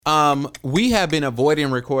We have been avoiding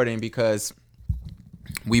recording because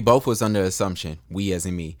we both was under assumption, we as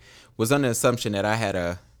in me, was under assumption that I had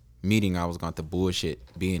a meeting I was going to bullshit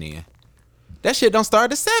being in. That shit don't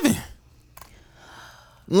start at 7.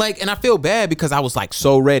 Like, and I feel bad because I was like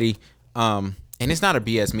so ready. And it's not a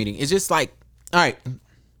BS meeting. It's just like, all right,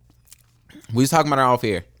 we was talking about it off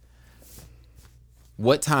air.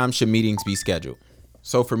 What time should meetings be scheduled?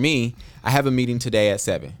 So for me, I have a meeting today at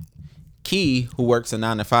 7. Key, who works a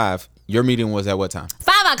 9 to 5, your meeting was at what time?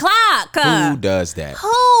 5 o'clock. Who does that? Who?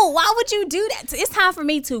 Why would you do that? It's time for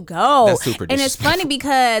me to go. That's super And it's funny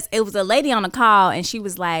because it was a lady on the call and she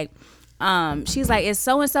was like, is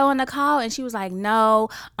so-and-so on the call? And she was like, no.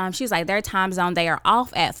 She was like, their time zone, they are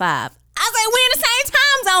off at 5. I was like, we're in the same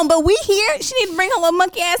time zone, but we here. She need to bring her little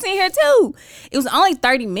monkey ass in here too. It was only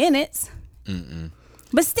 30 minutes.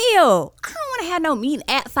 But still, I don't want to have no meeting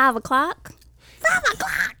at 5 o'clock. 5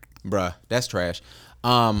 o'clock. Bruh, that's trash.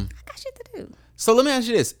 I got shit to do. So let me ask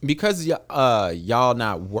you this: because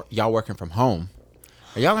y'all working from home,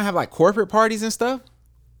 are y'all gonna have like corporate parties and stuff?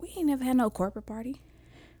 We ain't never had no corporate party.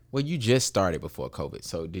 Well, you just started before COVID,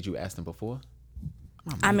 so did you ask them before?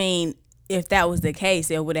 I mean, if that was the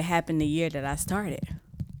case, it would have happened the year that I started.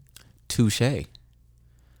 Touche.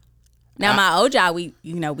 Now, my old job, we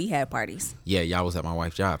had parties. Yeah, y'all was at my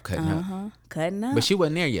wife's job cutting up, Cutting up. but she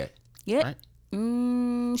wasn't there yet. Yeah. Right?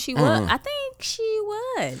 She was. I think she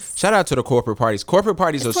was. Shout out to the corporate parties. Corporate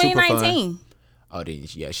parties are super fun. 2019. Oh,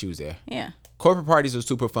 yeah, she was there. Yeah. Corporate parties are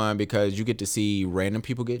super fun because you get to see random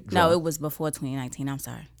people get drunk. No, it was before 2019. I'm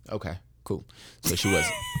sorry. Okay, cool. So she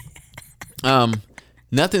wasn't.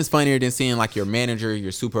 Nothing's funnier than seeing like your manager,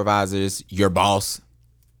 your supervisors, your boss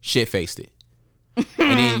shit-faced it. And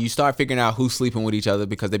then you start figuring out who's sleeping with each other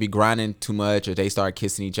because they be grinding too much or they start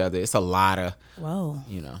kissing each other. It's a lot of,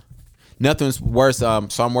 nothing's worse. So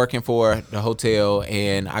I'm working for the hotel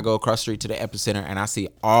and I go across the street to the Epicenter and I see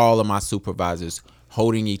all of my supervisors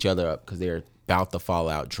holding each other up because they're about to fall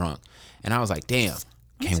out drunk. And I was like, damn,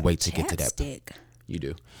 can't wait to get to that. You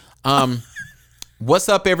do. What's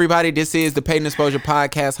up, everybody? This is the Paid Exposure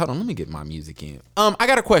Podcast. Hold on, let me get my music in. I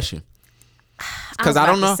got a question. Because I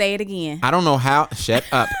don't know. Say it again. I don't know how. Shut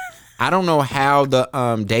up. I don't know how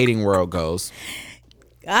the dating world goes.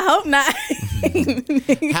 I hope not.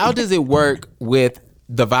 How does it work with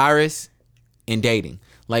the virus and dating?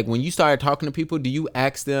 Like when you start talking to people, do you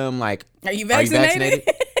ask them like, Are you vaccinated?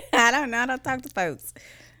 I don't know. I don't talk to folks.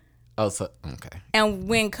 Oh, so okay. And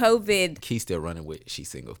when COVID, Key's still running with she's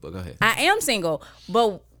single, but go ahead. I am single,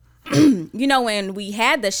 but when we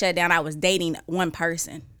had the shutdown, I was dating one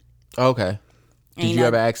person. Okay. Did you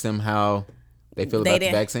ever ask them how they feel about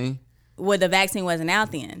the vaccine? Well, the vaccine wasn't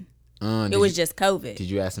out then. It was just COVID. Did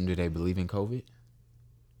you ask them, do they believe in COVID?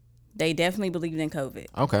 They definitely believed in COVID.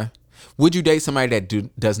 Okay. Would you date somebody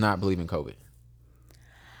that does not believe in COVID?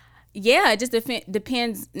 Yeah, it just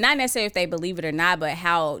depends. Not necessarily if they believe it or not, but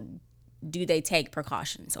how do they take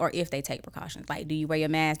precautions, or if they take precautions. Like, do you wear your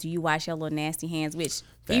mask? Do you wash your little nasty hands? Which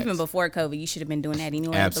even before COVID, you should have been doing that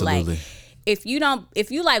anyway. Absolutely. But like, if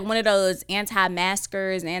you like one of those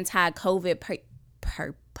anti-maskers, anti-COVID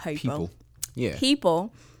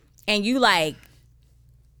people, and you like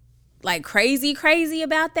crazy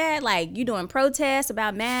about that, like you doing protests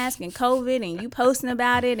about masks and COVID, and you posting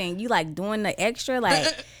about it, and you like doing the extra,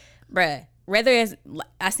 like, bruh. Whether it's,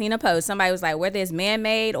 I seen a post, somebody was like, whether it's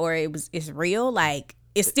man-made or it's real, like,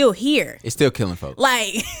 it's still here. It's still killing folks.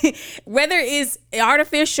 Like, whether it's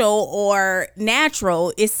artificial or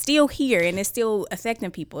natural, it's still here and it's still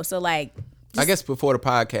affecting people. So, like, I guess before the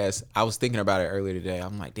podcast, I was thinking about it earlier today.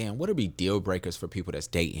 I'm like, damn, what would be deal breakers for people that's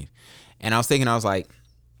dating? And I was like,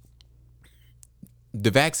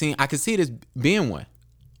 the vaccine, I could see this being one.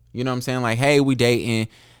 You know what I'm saying? Like, hey, we dating.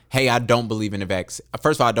 Hey, I don't believe in the vaccine.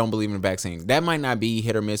 First of all, I don't believe in the vaccine. That might not be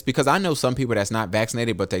hit or miss because I know some people that's not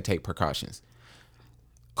vaccinated, but they take precautions.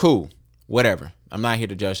 Cool. Whatever. I'm not here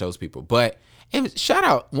to judge those people. But shout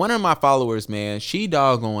out one of my followers, man. She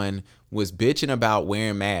doggone was bitching about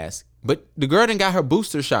wearing masks. But the girl didn't got her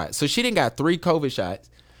booster shot. So she didn't got 3 COVID shots.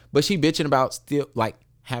 But she bitching about still like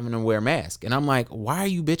having to wear a mask. And I'm like, why are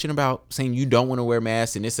you bitching about saying you don't want to wear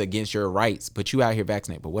masks and it's against your rights, but you out here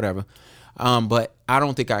vaccinated, but whatever. But I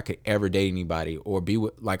don't think I could ever date anybody or be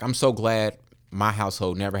with, like, I'm so glad my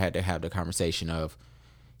household never had to have the conversation of,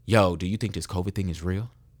 yo, do you think this COVID thing is real?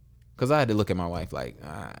 Because I had to look at my wife like,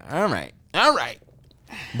 all right.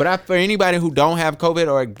 But for anybody who don't have COVID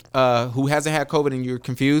or who hasn't had COVID and you're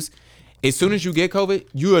confused, as soon as you get COVID,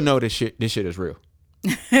 you will know this shit is real.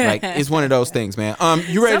 Like, it's one of those things, man.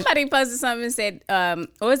 You ready? Somebody posted something and said, it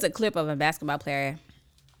was a clip of a basketball player.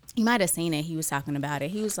 You might have seen it. He was talking about it.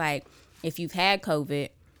 He was like, if you've had COVID,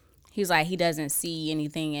 He was like, he doesn't see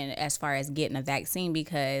anything in as far as getting a vaccine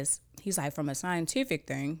because he's like, from a scientific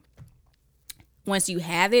thing, once you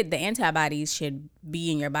have it, the antibodies should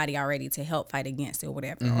be in your body already to help fight against it or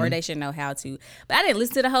whatever, or they should know how to. But I didn't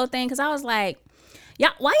listen to the whole thing because I was like,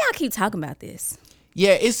 y'all, why y'all keep talking about this?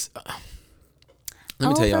 Yeah, it's. Let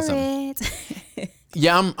me tell y'all something.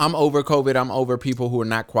 Yeah, I'm over COVID. I'm over people who are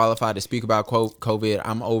not qualified to speak about COVID.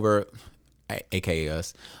 I'm over, aka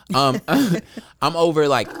us. I'm over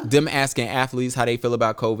like them asking athletes how they feel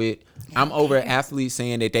about COVID. I'm over athletes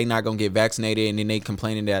saying that they not gonna get vaccinated and then they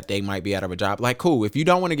complaining that they might be out of a job. Like, cool. If you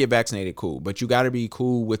don't want to get vaccinated, cool. But you got to be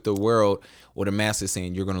cool with the world or the masses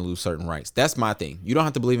saying you're gonna lose certain rights. That's my thing. You don't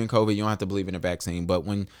have to believe in COVID. You don't have to believe in a vaccine. But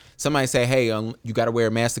when somebody say, hey, you got to wear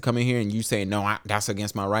a mask to come in here, and you say, no, that's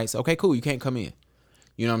against my rights. Okay, cool. You can't come in.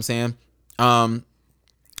 You know what I'm saying?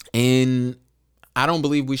 And I don't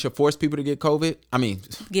believe we should force people to get COVID. I mean,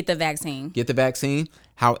 get the vaccine. Get the vaccine.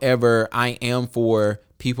 However, I am for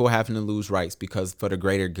people having to lose rights because for the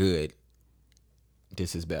greater good,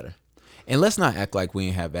 this is better. And let's not act like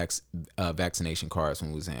we didn't have vaccination cards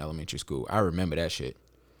when we was in elementary school. I remember that shit.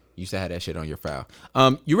 You used to have that shit on your file.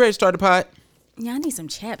 You ready to start the pod? Yeah, I need some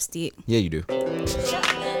chapstick. Yeah, you do.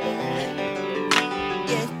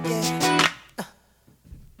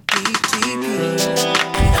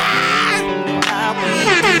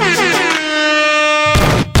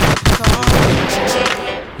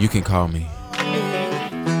 You can call me.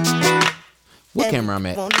 What camera I'm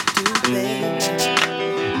at?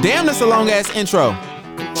 Damn, that's a long ass intro.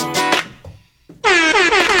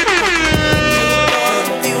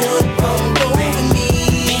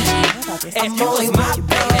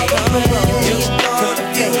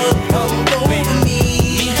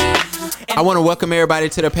 I want to welcome everybody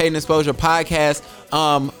to the Paid Exposure Podcast.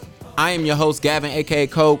 I am your host, Gavin, aka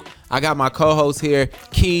Coke. I got my co-host here,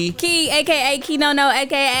 Key, aka Key No,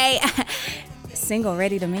 aka single,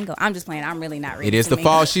 ready to mingle. I'm just playing. I'm really not ready. It is the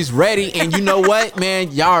fall. She's ready, and you know what,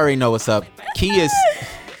 man? Y'all already know what's up. Key is.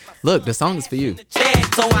 Look, the song is for you.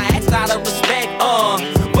 So I asked out of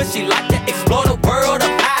respect, would she like to explore the world of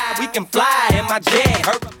high? We can fly in my jet.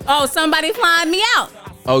 Oh, somebody flying me out.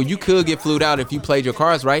 Oh, you could get flued out if you played your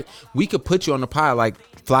cards right. We could put you on the pod like,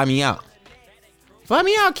 fly me out. Fly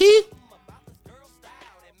me out, Key.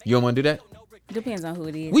 You don't want to do that? Depends on who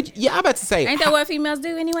it is. Yeah, I'm about to say. Ain't that what females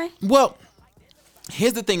do anyway? Well,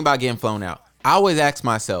 here's the thing about getting flown out. I always ask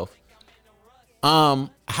myself, how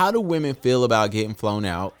do women feel about getting flown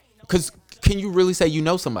out? Because can you really say you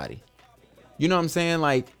know somebody? You know what I'm saying?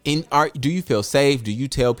 Like, do you feel safe? Do you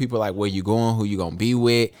tell people like where you going, who you gonna be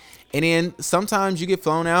with? And then sometimes you get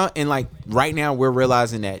flown out, and like right now we're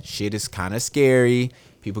realizing that shit is kind of scary.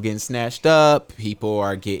 People getting snatched up. People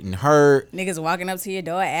are getting hurt. Niggas walking up to your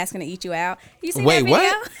door asking to eat you out. You see Wait, that video?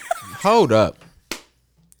 what? Hold up.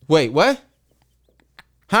 Wait, what?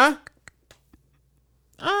 Huh?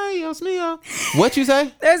 Ay, Dios mío. What you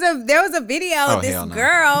say? There was a video. Oh, This hell no.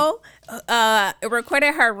 girl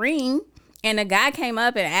recorded her ring, and a guy came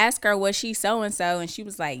up and asked her, was she so and so, and she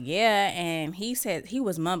was like, yeah. And he said he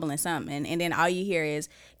was mumbling something, and then all you hear is,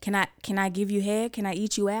 can I give you head? Can I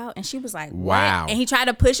eat you out? And she was like, what? Wow. And he tried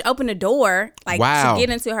to push open the door like Wow. to get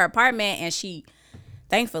into her apartment, and she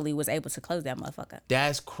thankfully was able to close that motherfucker.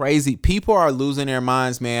 That's crazy. People are losing their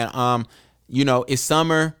minds, man. You know, it's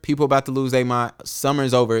summer. People about to lose their mind. Summer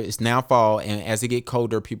is over. It's now fall, and as it get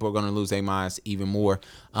colder, people are gonna lose their minds even more.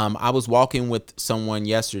 I was walking with someone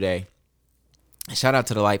yesterday. Shout out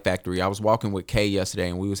to the Light Factory. I was walking with Kay yesterday,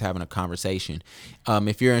 and we was having a conversation.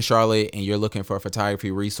 If you're in Charlotte and you're looking for photography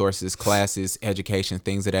resources, classes, education,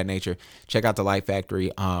 things of that nature, check out the Light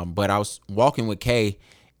Factory. But I was walking with Kay,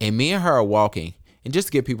 and me and her are walking. And just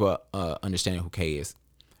to give people understanding who Kay is,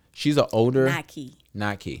 she's an older,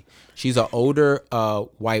 not Key. She's an older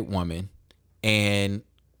white woman, and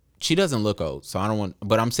she doesn't look old. So I don't want,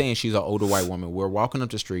 but I'm saying she's an older white woman. We're walking up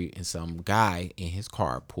the street, and some guy in his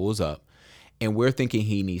car pulls up. And we're thinking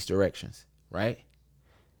he needs directions, right?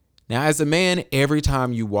 Now, as a man, every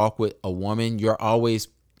time you walk with a woman, you're always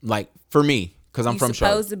like, for me, because I'm from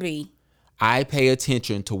Charlotte, supposed to be. I pay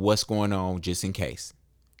attention to what's going on just in case,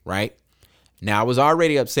 right? Now, I was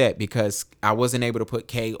already upset because I wasn't able to put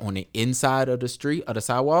Kay on the inside of the street, of the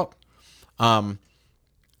sidewalk.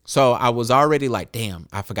 So I was already like, damn,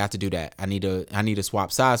 I forgot to do that. I need to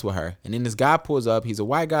swap sides with her. And then this guy pulls up. He's a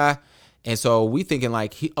white guy. And so we thinking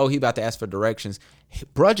like, he about to ask for directions.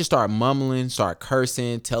 Bruh just started mumbling, started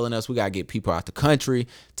cursing, telling us we got to get people out the country,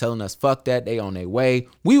 telling us, fuck that, they on their way.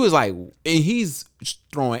 We was like, and he's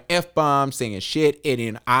throwing F-bombs, saying shit. And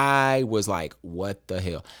then I was like, what the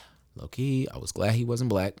hell? Low-key, I was glad he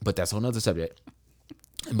wasn't black, but that's a whole nother subject.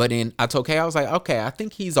 But then I told Kay, I was like, okay, I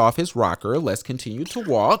think he's off his rocker. Let's continue to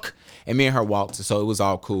walk. And me and her walked, so it was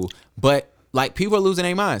all cool. But like, people are losing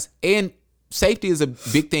their minds. And safety is a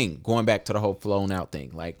big thing, going back to the whole flown out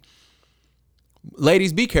thing. Like,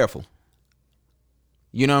 ladies, be careful.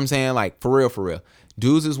 You know what I'm saying? Like, for real, for real.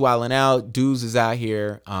 Dudes is wilding out. Dudes is out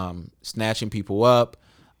here snatching people up.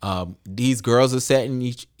 These girls are setting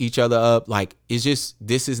each other up. Like, it's just,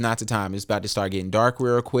 this is not the time. It's about to start getting dark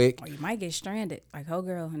real quick. Or you might get stranded, like whole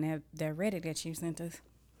girl and that Reddit that you sent us.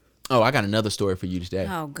 Oh, I got another story for you today.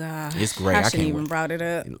 Oh God, it's great. I shouldn't even brought it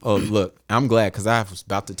up. Oh, look, I'm glad because I was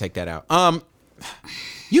about to take that out.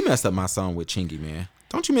 You messed up my song with Chingy, man.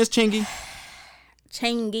 Don't you miss Chingy?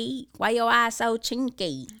 Chingy, why your eyes so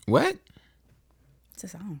chinky? What? It's a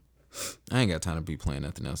song. I ain't got time to be playing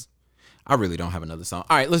nothing else. I really don't have another song.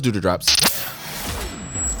 All right, let's do the drops.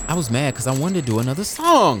 I was mad because I wanted to do another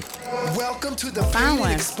song. Welcome to the Find Pain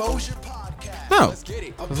one. and Exposure Podcast. No,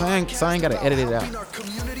 because I ain't got to edit it out.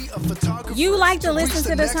 You like to listen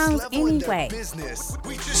to the songs anyway.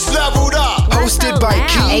 We just leveled up. Hosted by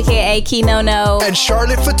Key AKA Kino No. and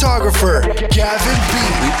Charlotte photographer Gavin B.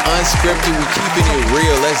 We unscripted, we keeping it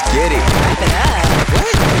real. Let's get it.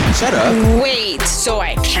 What? Shut up. Wait, so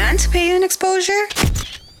I can't pay an exposure?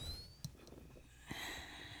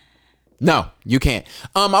 No, you can't.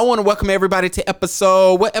 I want to welcome everybody to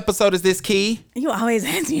episode. What episode is this, Key? You always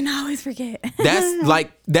ask me and I always forget.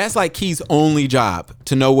 That's like Key's only job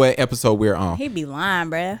to know what episode we're on. He be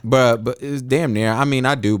lying, bruh. But it's damn near. I mean,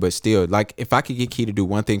 I do, but still, like, if I could get Key to do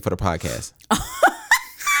one thing for the podcast.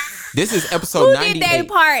 This is episode Who 98. did their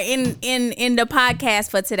part in the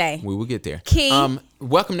podcast for today? We will get there. Key.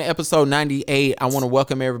 Welcome to episode 98. I want to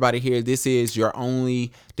welcome everybody here. This is your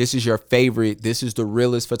favorite, this is the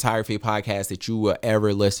realest photography podcast that you will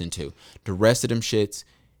ever listen to. The rest of them shits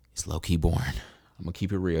is low-key boring. I'm going to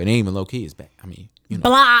keep it real. It ain't even low-key, it's bad. I mean, you know.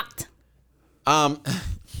 Blocked. Y'all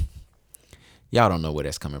don't know where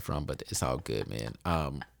that's coming from, but it's all good,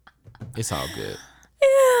 man. It's all good.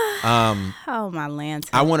 Oh, my lantern.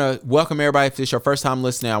 I want to welcome everybody. If this is your first time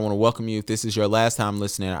listening, I want to welcome you. If this is your last time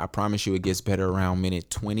listening, I promise you it gets better around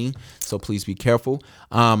minute 20. So please be careful.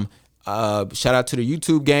 Shout out to the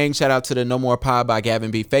YouTube gang. Shout out to the No More Pod by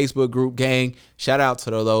Gavin B Facebook group gang. Shout out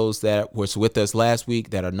to those that was with us last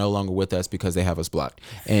week that are no longer with us because they have us blocked.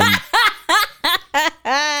 And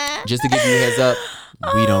just to give you a heads up,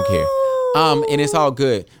 we don't care. And it's all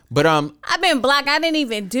good. But I've been blocked. I didn't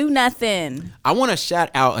even do nothing. I want to shout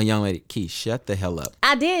out a young lady. Key, shut the hell up.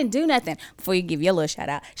 I didn't do nothing. Before you give your little shout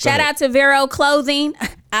out. Shout out to Vero Clothing.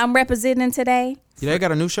 I'm representing today. They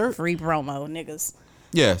got a new shirt? Free promo, niggas.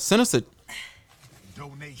 Yeah, send us a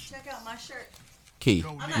Donation. Check out my shirt. Key.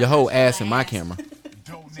 Your whole ass in my camera.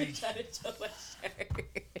 Donation.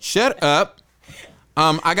 Shut up.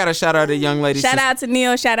 I got to shout out a young lady. Shout out to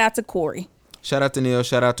Neil. Shout out to Corey. Shout out to Neil.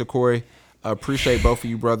 Shout out to Corey. Appreciate both of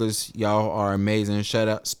you brothers. Y'all are amazing. Shout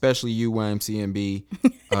out, especially you, YMCMB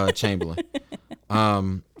Chamberlain.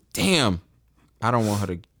 Damn, I don't want her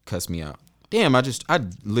to cuss me out. Damn, I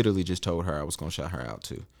literally just told her I was gonna shout her out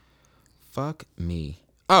too. Fuck me.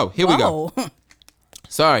 Oh, here we go.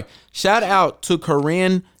 Sorry. Shout out to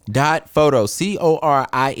Corinne.photo,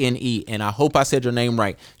 CORINE, and I hope I said your name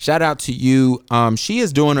right. Shout out to you. She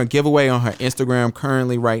is doing a giveaway on her Instagram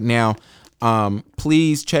currently right now.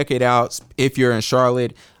 Please check it out if you're in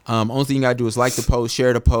Charlotte. Only thing you gotta do is like the post,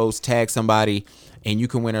 share the post, tag somebody, and you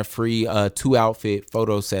can win a free 2-outfit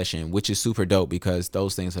photo session, which is super dope because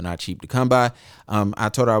those things are not cheap to come by. I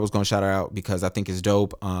told her I was gonna shout her out because I think it's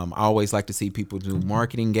dope. I always like to see people do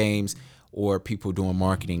marketing games or people doing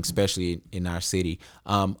marketing, especially in our city.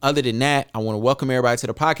 Other than that, I want to welcome everybody to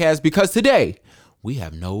the podcast because today we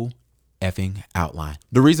have no effing outline.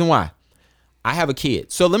 The reason why, I have a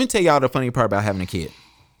kid. So let me tell y'all the funny part about having a kid.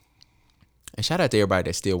 And shout out to everybody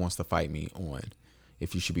that still wants to fight me on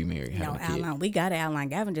if you should be married having a kid. Outline. We got an outline.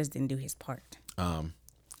 Gavin just didn't do his part.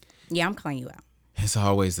 Yeah, I'm calling you out. It's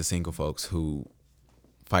always the single folks who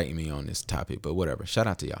fighting me on this topic, but whatever. Shout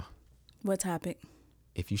out to y'all. What topic?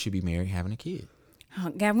 If you should be married having a kid.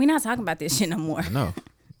 Oh, Gavin, we're not talking about this shit no more. No,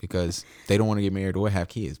 because they don't want to get married or have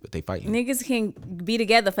kids, but they fight you. Niggas can be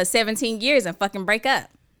together for 17 years and fucking break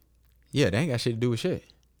up. Yeah, they ain't got shit to do with shit.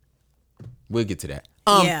 We'll get to that.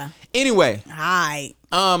 Yeah. Anyway. Hi.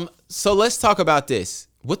 So let's talk about this.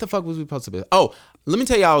 What the fuck was we supposed to be? Oh, let me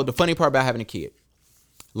tell y'all the funny part about having a kid.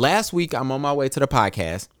 Last week, I'm on my way to the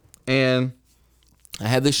podcast, and I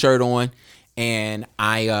had this shirt on, and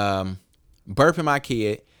I burping my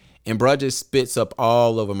kid, and bruh just spits up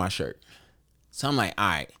all over my shirt. So I'm like, all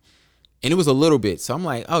right. And it was a little bit. So I'm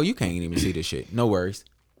like, oh, you can't even see this shit. No worries.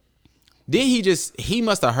 Then he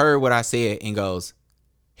must have heard what I said and goes,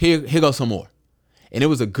 Here goes some more. And it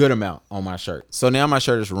was a good amount on my shirt. So now my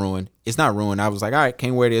shirt is ruined. It's not ruined. I was like, all right,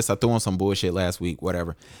 can't wear this. I threw on some bullshit last week,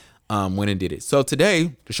 whatever. Went and did it. So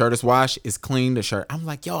today, the shirt is washed. It's clean, the shirt. I'm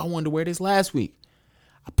like, yo, I wanted to wear this last week.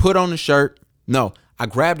 I put on the shirt. No, I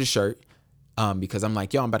grabbed the shirt because I'm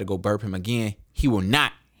like, yo, I'm about to go burp him again. He will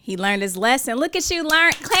not. He learned his lesson. Look at you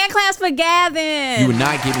learn. Class for Gavin. You will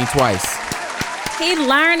not get me twice. He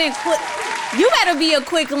learning quick. You better be a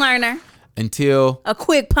quick learner. A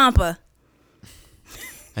quick pumper.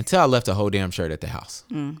 Until I left a whole damn shirt at the house.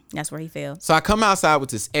 That's where he failed. So I come outside with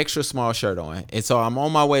this extra small shirt on. And so I'm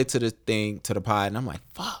on my way to the pod, and I'm like,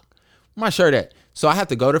 fuck, where my shirt at? So I have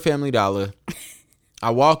to go to Family Dollar. I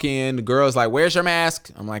walk in, the girl's like, where's your mask?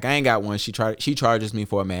 I'm like, I ain't got one. She charges me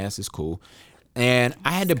for a mask. It's cool. And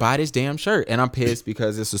I had to buy this damn shirt. And I'm pissed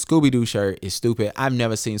because it's a Scooby-Doo shirt. It's stupid. I've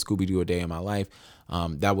never seen Scooby-Doo a day in my life.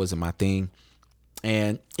 That wasn't my thing.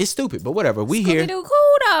 And it's stupid, but whatever. We here. Scooby-Doo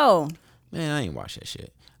cool, though. Man, I ain't watch that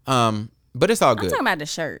shit. But it's all good. I'm talking about the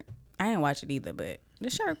shirt. I ain't watch it either, but the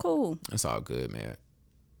shirt cool. It's all good, man.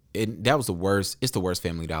 That was the worst. It's the worst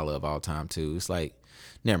Family Dollar of all time, too. It's like,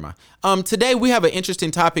 never mind. Today we have an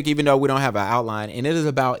interesting topic, even though we don't have an outline, and it is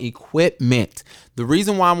about equipment. The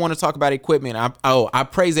reason why I want to talk about equipment, I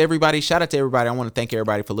praise everybody. Shout out to everybody. I want to thank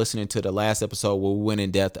everybody for listening to the last episode where we went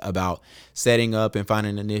in depth about setting up and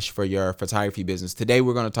finding a niche for your photography business. Today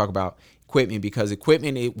we're going to talk about equipment, because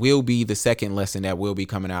equipment, it will be the second lesson that will be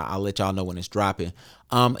coming out. I'll let y'all know when it's dropping.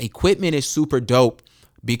 Equipment is super dope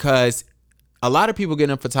because a lot of people get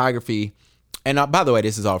in photography. And by the way,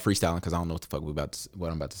 this is all freestyling because I don't know what the fuck what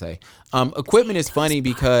I'm about to say. Equipment is funny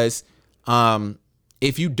because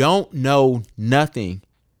if you don't know nothing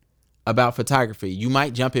about photography, you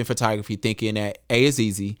might jump in photography thinking that A is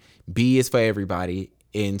easy, B is for everybody,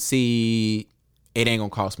 and C, it ain't gonna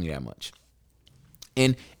cost me that much.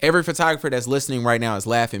 And every photographer that's listening right now is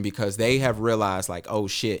laughing because they have realized, like, oh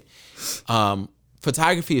shit,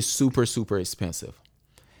 photography is super, super expensive.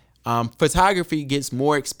 Photography gets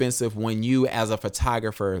more expensive when you, as a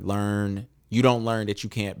photographer, you don't learn that you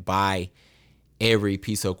can't buy every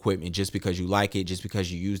piece of equipment just because you like it, just because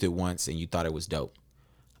you used it once and you thought it was dope.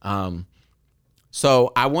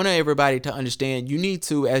 So I want everybody to understand, you need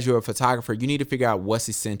to, as you're a photographer, you need to figure out what's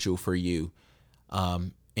essential for you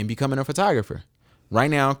in becoming a photographer. Right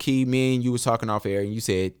now, Key, me and you was talking off air, and you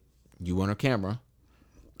said you want a camera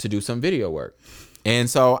to do some video work. And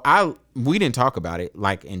so we didn't talk about it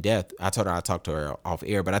like in depth. I told her I'd talk to her off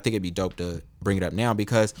air, but I think it'd be dope to bring it up now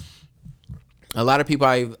because a lot of people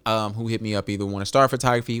who hit me up either want to start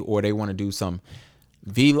photography or they want to do some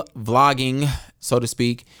vlogging, so to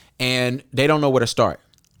speak, and they don't know where to start.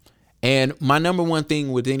 And my number one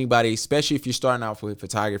thing with anybody, especially if you're starting off with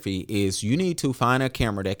photography, is you need to find a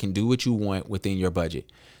camera that can do what you want within your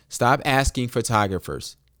budget. Stop asking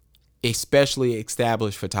photographers, especially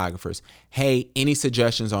established photographers, hey, any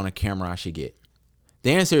suggestions on a camera I should get?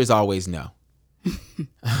 The answer is always no.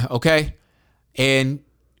 Okay? And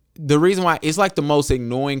the reason why, it's like the most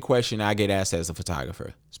annoying question I get asked as a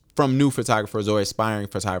photographer from new photographers or aspiring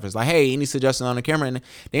photographers, like, hey, any suggestions on a camera? And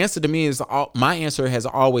the answer to me is, my answer has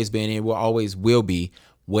always been, and will be,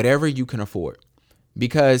 whatever you can afford.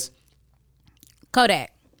 Because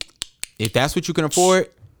Kodak. If that's what you can afford,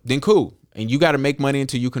 then cool. And you got to make money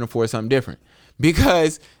until you can afford something different.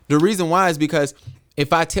 Because the reason why is because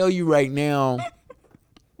if I tell you right now,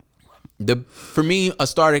 for me, a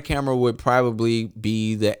starter camera would probably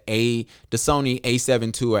be the Sony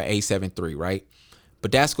A7 II or A7 III, right?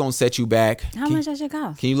 But that's going to set you back. How much that should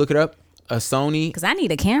cost? Can you look it up? A Sony. Because I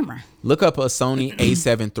need a camera. Look up a Sony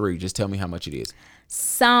A7 III. Just tell me how much it is.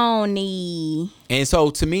 Sony. And so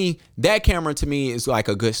to me, that camera to me is like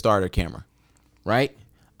a good starter camera, right?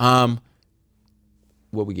 What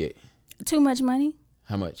we get? Too much money.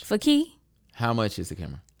 How much? For Key? How much is the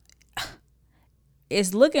camera?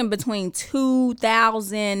 It's looking between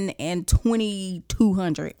 $2,000 and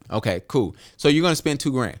 $2,200. Okay, cool. So you're gonna spend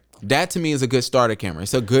 $2,000. That to me is a good starter camera.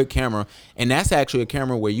 It's a good camera, and that's actually a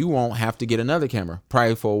camera where you won't have to get another camera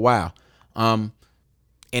probably for a while. And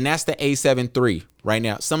that's the A7 III right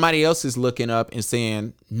now. Somebody else is looking up and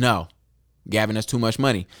saying, no, Gavin, that's too much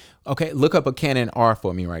money. Okay, look up a Canon R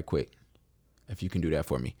for me right quick, if you can do that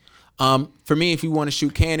for me. For me, if you want to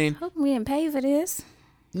shoot Canon, Hope we didn't pay for this.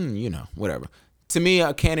 Whatever. To me,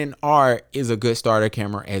 a Canon R is a good starter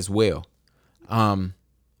camera as well.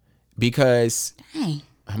 Because Dang.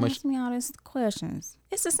 how much? Ask me all these questions.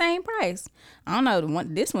 It's the same price. I don't know.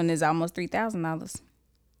 This one is almost $3,000.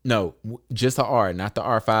 No, just the R, not the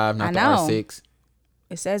R5, not I the know. R6.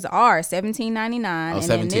 It says R $1,799, and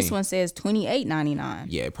then this $17. one says $2,899.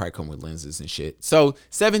 Yeah, it probably come with lenses and shit. So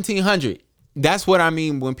 $1,700. That's what I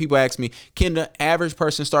mean when people ask me, can the average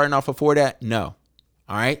person starting off afford that? No.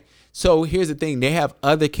 All right. So here's the thing. They have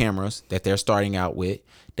other cameras that they're starting out with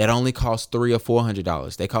that only cost $300 or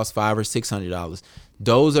 $400. They cost $500 or $600.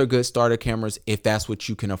 Those are good starter cameras if that's what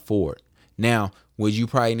you can afford. Now, would you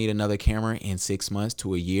probably need another camera in 6 months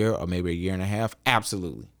to a year or maybe a year and a half?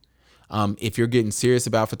 Absolutely. If you're getting serious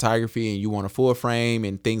about photography and you want a full frame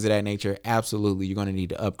and things of that nature, absolutely, you're going to need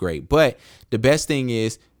to upgrade. But the best thing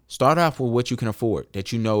is start off with what you can afford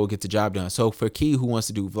that you know will get the job done. So for Key, who wants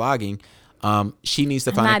to do vlogging, she needs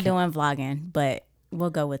to find. I'm not doing vlogging, but we'll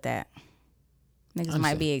go with that. Niggas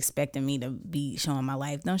might be expecting me to be showing my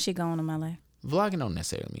life. Don't shit go on in my life. Vlogging don't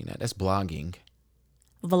necessarily mean that. That's blogging.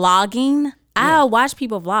 Vlogging? Yeah. I'll watch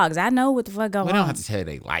people vlogs. I know what the fuck going on. We don't have to tell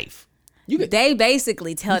their life. They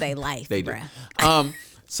basically tell their life, they do. Bruh.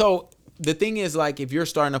 So the thing is, like, if you're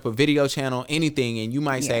starting up a video channel, anything, and you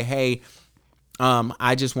might say, hey,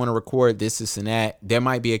 I just want to record this and that. There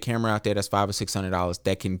might be a camera out there that's $500 or $600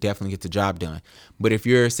 that can definitely get the job done. But if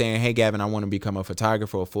you're saying, hey, Gavin, I want to become a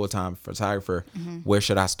photographer, a full-time photographer, where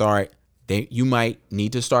should I start? You might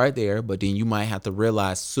need to start there, but then you might have to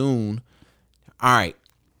realize soon, all right,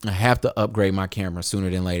 I have to upgrade my camera sooner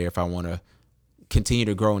than later if I want to continue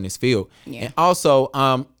to grow in this field. Yeah. And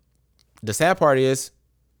also, the sad part is,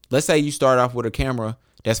 let's say you start off with a camera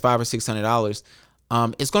that's $500 or $600.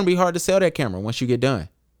 It's going to be hard to sell that camera once you get done,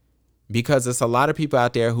 because there's a lot of people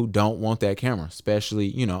out there who don't want that camera,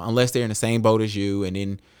 especially, unless they're in the same boat as you, and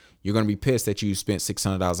then you're going to be pissed that you spent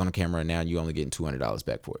 $600 on a camera and now you're only getting $200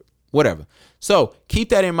 back for it. Whatever. So keep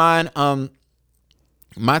that in mind.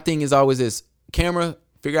 My thing is always this: camera,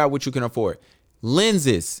 figure out what you can afford.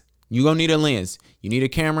 Lenses. You're going to need a lens. You need a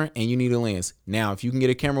camera and you need a lens. Now, if you can get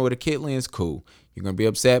a camera with a kit lens, cool. You're going to be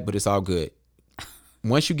upset, but it's all good.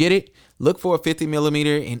 Once you get it, look for a 50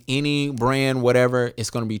 millimeter in any brand, whatever. It's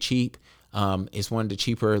going to be cheap. It's one of the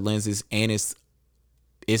cheaper lenses, and it's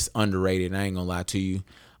underrated. I ain't going to lie to you.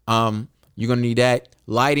 You're going to need that.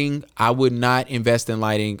 Lighting, I would not invest in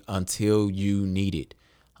lighting until you need it.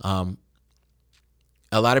 A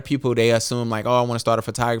lot of people, they assume like, oh, I want to start a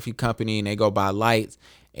photography company, and they go buy lights.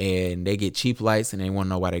 And they get cheap lights, and they want to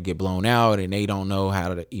know why they get blown out, and they don't know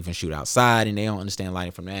how to even shoot outside, and they don't understand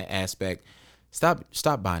lighting from that aspect. Stop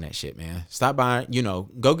buying that shit, man. Stop buying,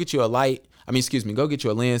 go get you a light. Go get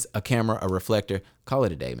you a lens, a camera, a reflector. Call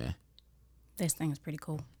it a day, man. This thing is pretty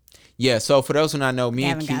cool. Yeah, so for those who not know, me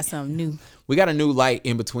and Keith, got something new. We got a new light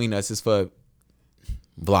in between us. It's for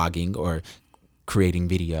vlogging or creating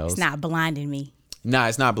videos. It's not blinding me. Nah,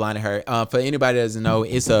 it's not blinding her. For anybody that doesn't know,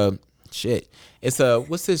 it's a... It's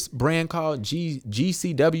what's this brand called?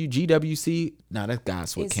 GCW, GWC? Nah, that's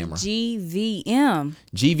God's with camera. GVM.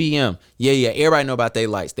 GVM. Yeah. Everybody know about their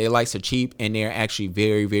lights. Their lights are cheap and they're actually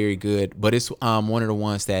very, very good. But it's one of the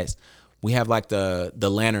ones that's, we have like the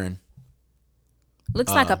lantern.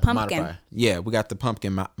 Looks like a pumpkin. Modifier. Yeah, we got the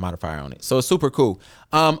pumpkin modifier on it. So it's super cool.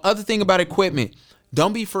 Other thing about equipment,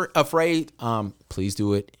 don't be afraid. Please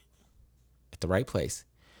do it at the right place.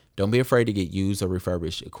 Don't be afraid to get used or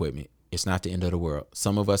refurbished equipment. It's not the end of the world.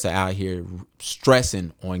 Some of us are out here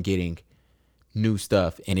stressing on getting new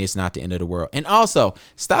stuff, and it's not the end of the world. And also,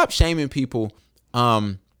 stop shaming people.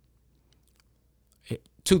 Two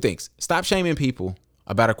things. Stop shaming people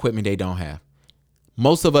about equipment they don't have.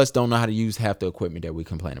 Most of us don't know how to use half the equipment that we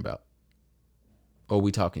complain about or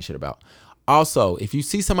we talking shit about. Also, if you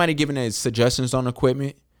see somebody giving us suggestions on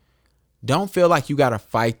equipment, don't feel like you got to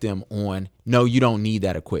fight them on, no, you don't need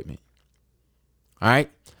that equipment. All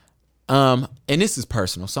right? And this is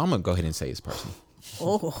personal, so I'm going to go ahead and say it's personal.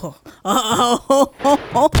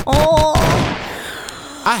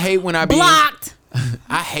 I hate when I be blocked.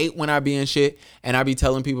 I hate when I be in shit and I be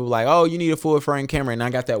telling people like, oh, you need a full frame camera. And I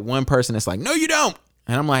got that one person that's like, no, you don't.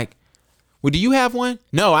 And I'm like, well, do you have one?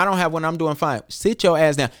 No, I don't have one. I'm doing fine. Sit your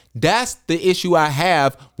ass down. That's the issue I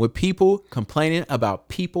have with people complaining about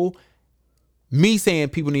people. Me saying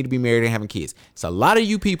people need to be married and having kids. It's a lot of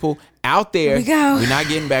you people out there. We're not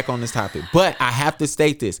getting back on this topic. But I have to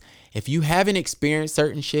state this. If you haven't experienced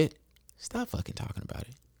certain shit, stop fucking talking about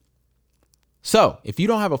it. So, if you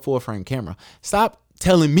don't have a full frame camera, stop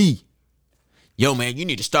telling me, yo, man, you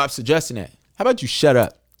need to stop suggesting that. How about you shut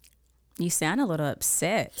up? You sound a little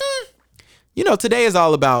upset. Today is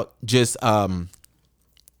all about just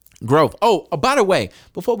growth. Oh, by the way,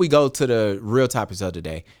 before we go to the real topics of the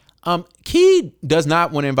day, Key does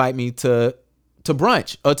not want to invite me to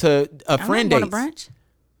brunch or to a friend date. Brunch?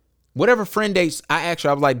 Whatever friend dates I asked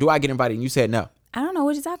you, I was like, do I get invited? And you said no. I don't know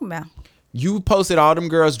what you're talking about. You posted all them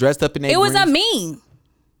girls dressed up in their It was a meme.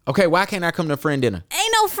 Okay, why can't I come to friend dinner?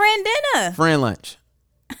 Ain't no friend dinner. Friend lunch.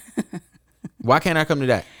 Why can't I come to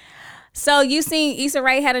that? So you seen Issa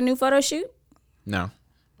Rae had a new photo shoot? No,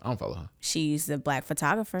 I don't follow her. She's a black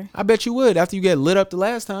photographer. I bet you would after you get lit up the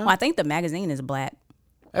last time. Well, I think the magazine is black.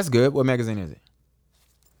 That's good. What magazine is it?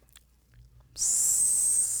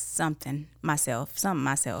 Something myself.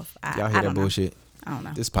 Y'all hear that bullshit? I don't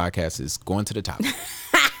know. This podcast is going to the top.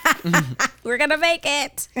 We're gonna make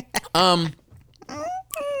it.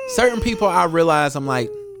 Certain people, I realize, I'm like,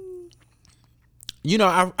 you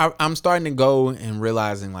know, I'm starting to go and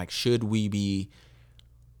realizing, like, should we be,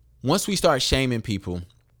 once we start shaming people,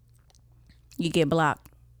 You get blocked.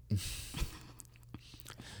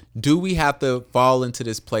 do we have to fall into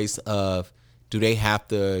this place of, do they have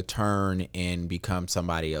to turn and become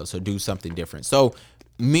somebody else or do something different? So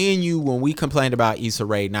me and you, when we complained about Issa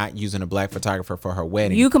Rae not using a black photographer for her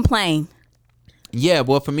wedding. You complain. Yeah,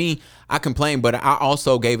 well, for me, I complained, but I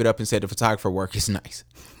also gave it up and said the photographer work is nice.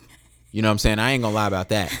 You know what I'm saying? I ain't gonna lie about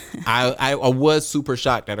that. I was super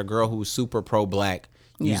shocked that a girl who was super pro-black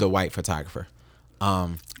used a white photographer.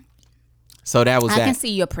 So that was I that. can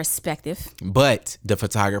see your perspective. But the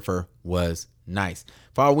photographer was nice.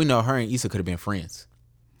 For all we know, her and Issa could have been friends.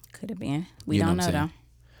 Could have been. We You know don't what know I'm though. saying?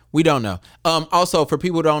 We don't know. Also, for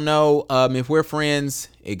people who don't know, if we're friends,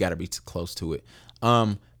 it got to be close to it.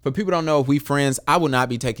 For people who don't know, if we friends, I will not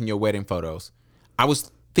be taking your wedding photos. I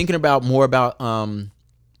was thinking more about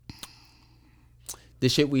the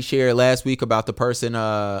shit we shared last week about the person,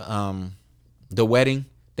 the wedding.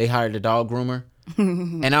 They hired a dog groomer.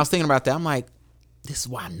 And I was thinking about that. I'm like, this is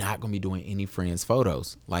why I'm not going to be doing any friends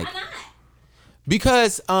photos. Like, Why not?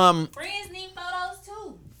 Because Friends need photos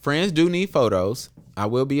too. friends do need photos. I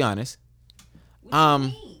will be honest.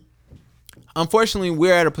 Unfortunately,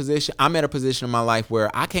 I'm at a position in my life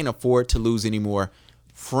where I can't afford to lose any more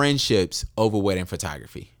friendships over wedding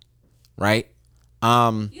photography. Right? You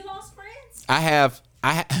lost friends? I have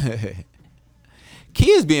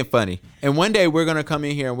Key is being funny. And one day we're gonna come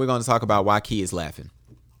in here and we're gonna talk about why Key is laughing.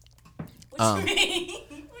 What you mean?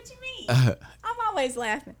 What you mean? I'm always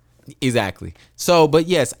laughing. Exactly. So, but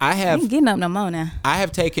yes, I I have ain't getting up no more now. I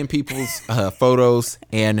have taken people's photos,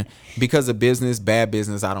 and because of bad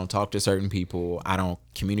business, I don't talk to certain people. I don't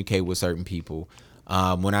communicate with certain people.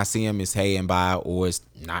 When I see them, it's hey and bye, or it's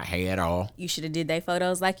not hey at all. You should have did their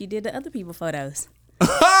photos like you did the other people photos.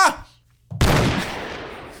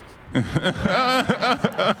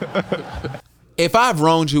 If I've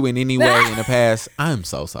wronged you in any way in the past, I'm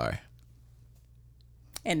so sorry.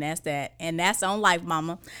 And that's that. And that's on life,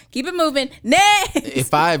 mama. Keep it moving. Next.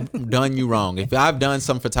 If I've done you wrong, if I've done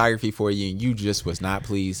some photography for you and you just was not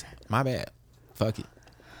pleased, my bad. Fuck it.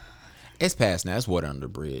 It's past now. It's water under the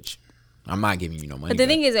bridge. I'm not giving you no money. But the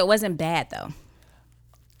thing is, it wasn't bad though.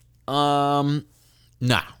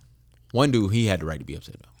 Nah. One dude, he had the right to be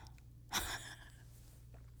upset though.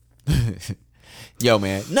 Yo,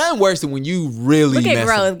 man, nothing worse than when you really Look at mess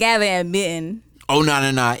Rose, up. Gavin admitting. Oh, no.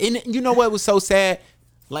 And you know what was so sad?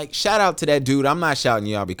 Like, shout out to that dude. I'm not shouting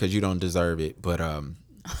you out because you don't deserve it, but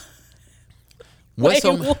Wait,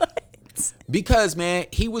 what? Because, man,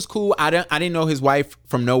 he was cool. I didn't know his wife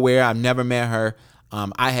from nowhere. I've never met her.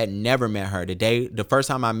 I had never met her. The first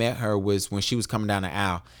time I met her was when she was coming down the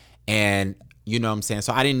aisle, and you know what I'm saying.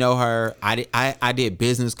 So I didn't know her. I did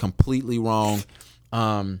business completely wrong,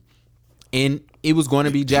 and it was going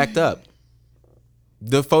to be jacked up.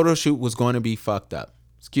 The photo shoot was going to be fucked up.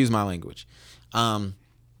 Excuse my language.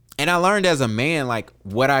 And I learned as a man, like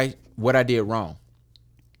what I did wrong.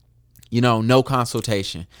 You know, no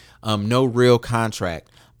consultation, no real contract,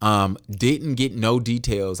 didn't get no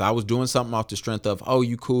details. I was doing something off the strength of, oh,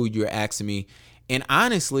 you cool, you're asking me. And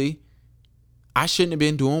honestly, I shouldn't have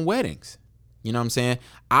been doing weddings. You know what I'm saying?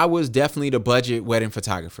 I was definitely the budget wedding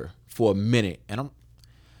photographer for a minute. And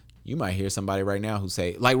you might hear somebody right now who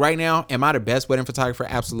say, like right now, am I the best wedding photographer?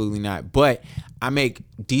 Absolutely not. But I make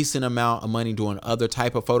decent amount of money doing other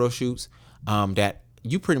type of photo shoots that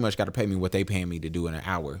you pretty much got to pay me what they paying me to do in an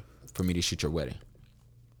hour for me to shoot your wedding.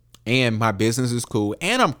 And my business is cool.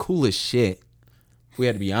 And I'm cool as shit. If we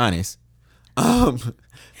had to be honest.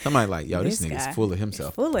 Somebody like, yo, this nigga's guy full of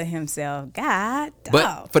himself. Full of himself. God dog.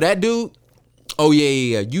 But for that dude, oh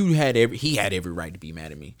yeah. He had every right to be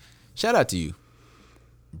mad at me. Shout out to you,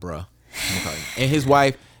 bruh. And his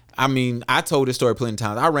wife, I mean, I told this story plenty of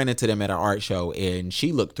times. I ran into them at an art show and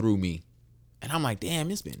she looked through me. And I'm like, damn,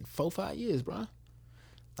 it's been 4-5 years, bro.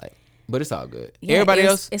 Like, but it's all good. Yeah, Everybody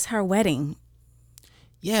else? It's her wedding.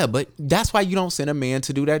 Yeah, but that's why you don't send a man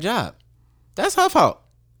to do that job. That's her fault.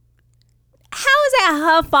 How is that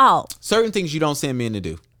her fault? Certain things you don't send men to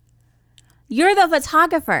do. You're the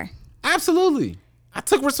photographer. Absolutely. I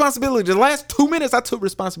took responsibility. The last 2 minutes, I took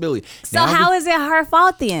responsibility. So how is it her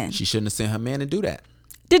fault then? She shouldn't have sent her man to do that.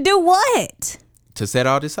 To do what? To set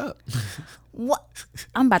all this up. What?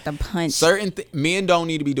 I'm about to punch. Men don't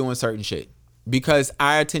need to be doing certain shit because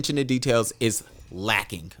our attention to details is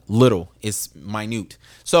lacking. Little. It's minute.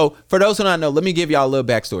 So for those who don't know, let me give y'all a little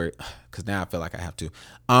backstory because now I feel like I have to.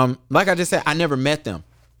 Like I just said, I never met them.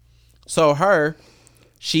 So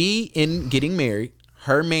she in getting married,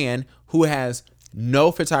 her man who has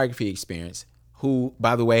no photography experience, who,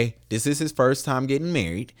 by the way, this is his first time getting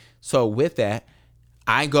married. So with that,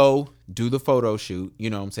 I go do the photo shoot, you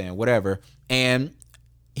know what I'm saying, whatever. And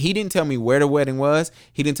he didn't tell me where the wedding was.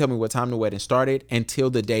 He didn't tell me what time the wedding started until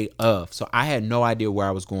the day of. So I had no idea where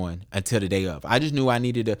I was going until the day of. I just knew I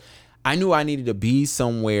needed to be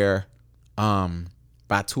somewhere by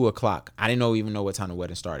 2:00. I didn't even know what time the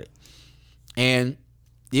wedding started. And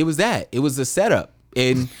it was that. It was the setup.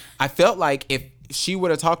 And I felt like if she would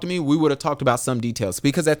have talked to me, we would have talked about some details.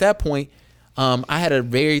 Because at that point, I had a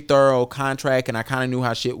very thorough contract and I kind of knew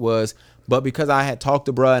how shit was. But because I had talked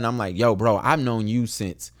to bruh and I'm like, yo, bro, I've known you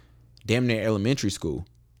since damn near elementary school.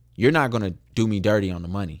 You're not going to do me dirty on the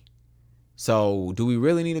money. So do we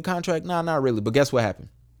really need a contract? Nah, not really. But guess what happened?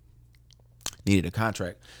 Needed a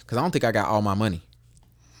contract because I don't think I got all my money.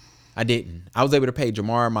 I didn't. I was able to pay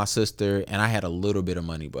Jamar, my sister, and I had a little bit of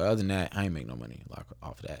money. But other than that, I ain't make no money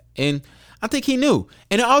off of that. And I think he knew.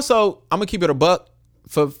 And also, I'm going to keep it a buck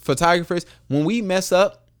for photographers. When we mess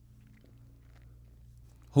up,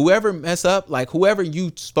 whoever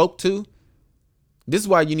you spoke to, this is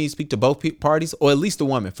why you need to speak to both parties, or at least the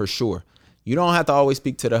woman for sure. You don't have to always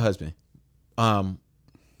speak to the husband. But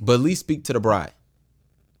at least speak to the bride.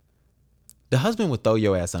 The husband would throw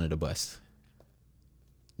your ass under the bus.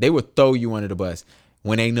 They would throw you under the bus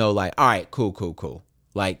when they know, like, all right, cool.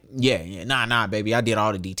 Like, yeah, nah, baby, I did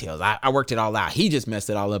all the details. I worked it all out. He just messed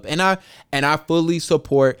it all up. And I fully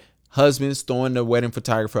support husbands throwing the wedding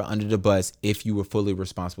photographer under the bus if you were fully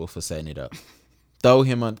responsible for setting it up. Throw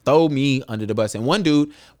me under the bus. And one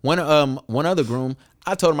other groom,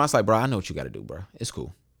 I told him, I was like, bro, I know what you got to do, bro. It's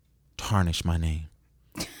cool. Tarnish my name.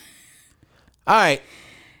 All right.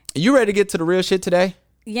 You ready to get to the real shit today?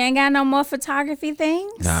 You ain't got no more photography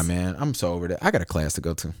things? Nah, man. I'm so over that. I got a class to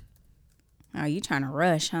go to. Oh, you trying to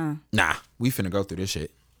rush, huh? Nah, we finna go through this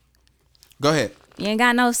shit. Go ahead. You ain't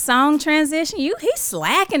got no song transition? He's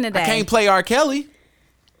slacking today. I can't play R. Kelly.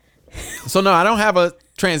 So, no, I don't have a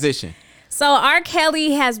transition. So, R.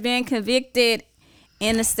 Kelly has been convicted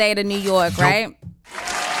in the state of New York, right?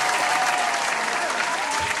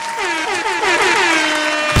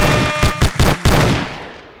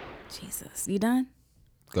 Jesus. You done?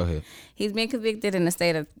 Go ahead. He's been convicted in the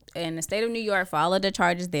state of New York for all of the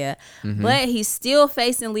charges there, but he's still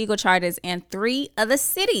facing legal charges in 3 other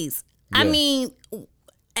cities. Yeah. I mean,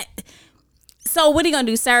 so what are you gonna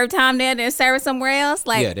do? Serve time there, then serve it somewhere else?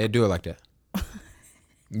 Like, yeah, they'd do it like that.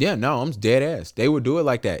 Yeah, no, I'm dead ass. They would do it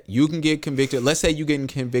like that. You can get convicted. Let's say you getting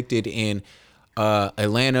convicted in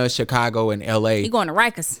Atlanta, Chicago, and LA. You going to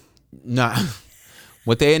Rikers? Nah.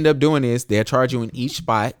 What they end up doing is they'll charge you in each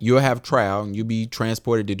spot. You'll have trial and you'll be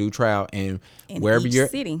transported to do trial and in wherever each you're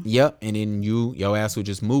city. Yep. And then your ass will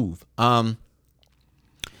just move. I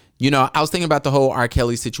was thinking about the whole R.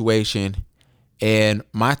 Kelly situation, and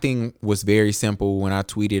my thing was very simple. When I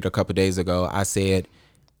tweeted a couple days ago, I said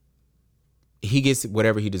he gets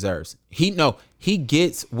whatever he deserves. He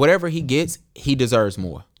gets whatever he gets, he deserves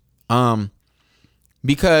more.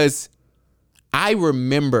 Because I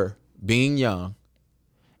remember being young.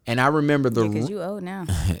 And I remember because you old now.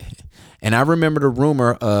 And I remember the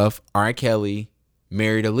rumor of R. Kelly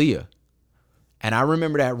married Aaliyah. And I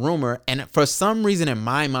remember that rumor. And for some reason in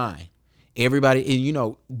my mind, everybody,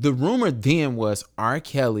 the rumor then was R.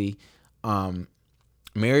 Kelly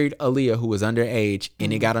married Aaliyah, who was underage,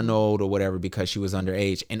 and it got annulled or whatever because she was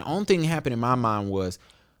underage. And the only thing that happened in my mind was,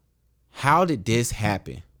 how did this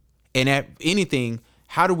happen? And at anything,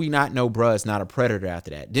 how do we not know bruh is not a predator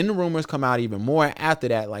after that? Then the rumors come out even more after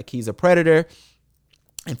that, like he's a predator.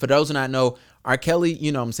 And for those who not know, R. Kelly,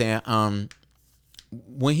 you know what I'm saying,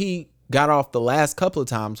 when he got off the last couple of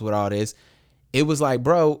times with all this, it was like,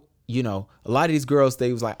 bro, a lot of these girls,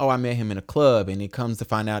 they was like, oh, I met him in a club. And it comes to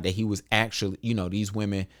find out that he was actually, these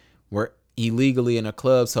women were illegally in a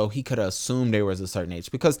club. So he could have assumed they was a certain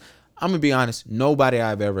age. Because I'm going to be honest, nobody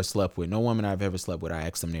I've ever slept with, no woman I've ever slept with, I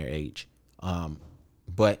asked them their age.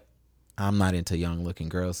 But I'm not into young looking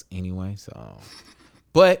girls anyway. So,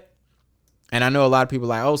 and I know a lot of people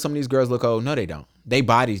like, oh, some of these girls look old. No, they don't. They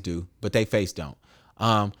bodies do, but they face don't.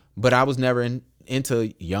 But I was never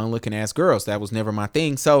into young looking ass girls. That was never my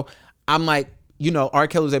thing. So I'm like, R.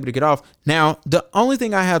 Kelly was able to get off. Now, the only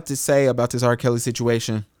thing I have to say about this R. Kelly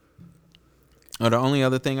situation, or the only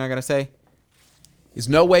other thing I got to say, There's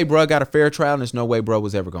no way bro got a fair trial, and there's no way bro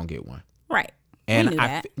was ever gonna get one. Right. And we knew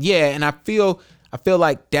that. and I feel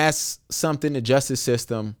like that's something the justice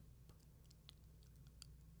system,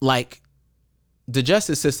 like the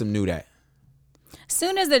justice system knew that. As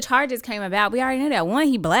soon as the charges came about, we already knew that. One,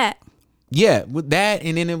 he black. Yeah, with that,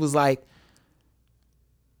 and then it was like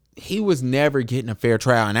he was never getting a fair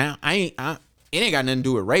trial. And it ain't got nothing to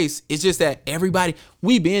do with race. It's just that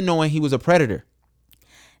we been knowing he was a predator.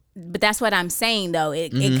 But that's what I'm saying, though.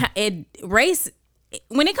 Race,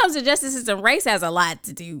 when it comes to justice system, race has a lot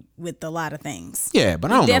to do with a lot of things. Yeah,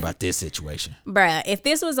 but I don't know about this situation. Bruh, if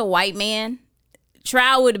this was a white man,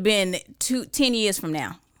 trial would have been 10 years from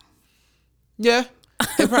now. Yeah.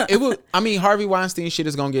 It would. I mean, Harvey Weinstein shit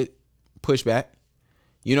is going to get pushed back.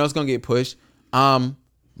 You know, it's going to get pushed.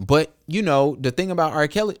 But, you know, the thing about R.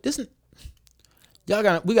 Kelly, we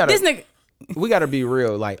got to be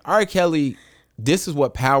real. Like, R. Kelly, this is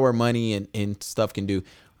what power, money, and stuff can do.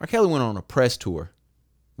 R. Kelly went on a press tour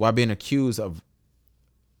while being accused of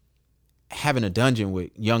having a dungeon with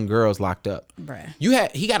young girls locked up. Bruh.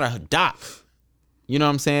 He got a doc. You know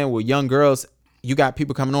what I'm saying? With young girls, you got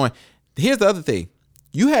people coming on. Here's the other thing.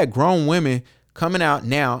 You had grown women coming out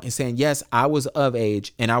now and saying, yes, I was of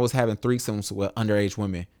age and I was having threesomes with underage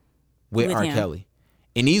women with R. him. Kelly.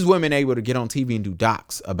 And these women able to get on TV and do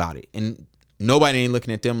docs about it. And nobody ain't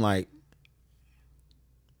looking at them like,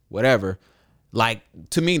 whatever. Like,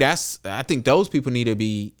 to me, I think those people need to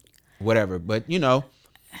be whatever. But, you know,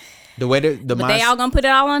 the way that But they all gonna put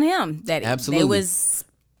it all on him. That Absolutely.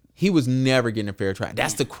 He was never getting a fair trial.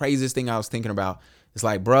 That's the craziest thing I was thinking about. It's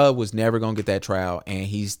like, bruh was never going to get that trial, and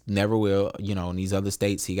he's never will. You know, in these other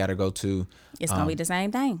states he got to go to. It's going to be the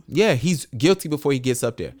same thing. Yeah, he's guilty before he gets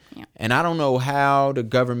up there. Yeah. And I don't know how the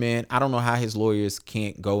government, I don't know how his lawyers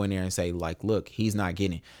can't go in there and say, like, look, he's not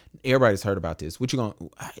getting it. Everybody's heard about this. What you going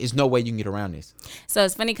to, there's no way you can get around this. So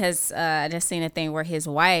it's funny because I just seen a thing where his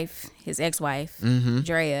ex-wife,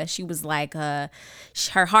 Drea, she was like, her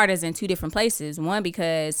heart is in two different places. One,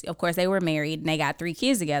 because of course they were married and they got 3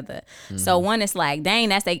 kids together. So one is like, dang,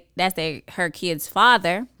 that's her kid's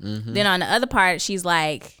father. Then on the other part, she's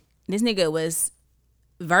like, this nigga was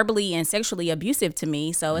verbally and sexually abusive to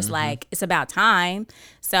me. So it's like, it's about time.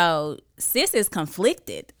 So sis is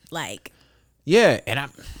conflicted. Like, yeah, and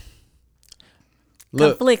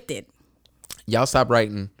look, conflicted. Y'all stop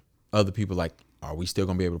writing other people like, are we still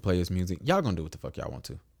gonna be able to play his music? Y'all gonna do what the fuck y'all want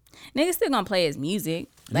to. Niggas still gonna play his music.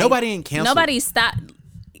 Like, Nobody ain't canceled. Nobody stopped.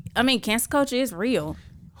 I mean, cancel culture is real.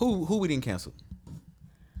 Who we didn't cancel?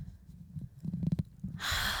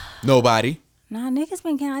 Nobody. Nah, niggas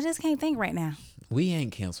been canceled. I just can't think right now. We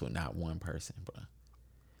ain't canceled not one person, bro.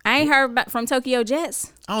 I ain't heard about, from Tokyo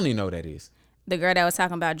Jets, I don't even know who that is. the girl that was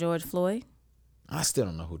talking about George Floyd. I still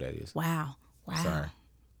don't know who that is. Wow. Sorry.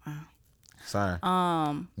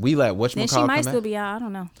 We let whatchamacall Then she come might still out. be out. I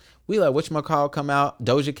don't know. We let whatchamacall come out.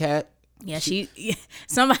 Doja Cat. Yeah,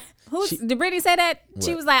 somebody. Did Brittany say that?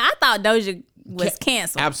 She was like, I thought Doja was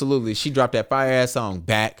canceled. Absolutely. She dropped that fire ass song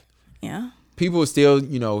Back. Yeah. People still,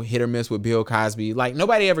 hit or miss with Bill Cosby. Like,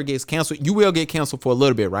 nobody ever gets canceled. You will get canceled for a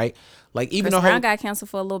little bit, right? Like, even Chris though Brown got canceled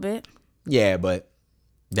for a little bit. yeah, but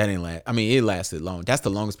that didn't last. I mean, it lasted long. That's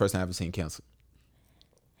the longest person I've ever seen canceled.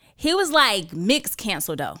 He was like mixed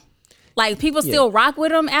cancel though. Like people still rock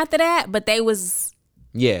with him after that, but they was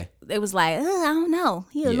Yeah. like, I don't know.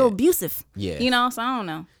 He a little abusive. Yeah. So I don't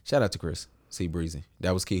know. Shout out to Chris C. Breezy.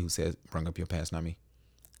 That was Key who said, "Bring up your past, not me."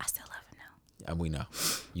 I still love him though. We know.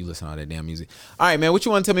 You listen to all that damn music. All right, man. What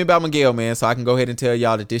you want to tell me about Miguel, man? So I can go ahead and tell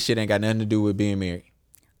y'all that this shit ain't got nothing to do with being married.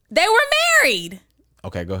 They were married.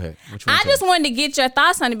 Okay, go ahead. What you I wanna tell just me? wanted to get your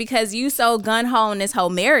thoughts on it because you so gun-ho on this whole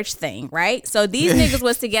marriage thing, right? So these niggas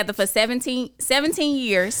was together for 17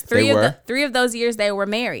 years. Three of those years they were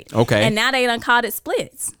married. Okay. And now they done called it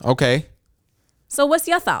splits. Okay. So what's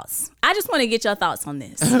your thoughts? I just want to get your thoughts on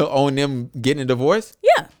this. On them getting a divorce?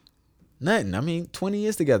 Yeah. Nothing. I mean, 20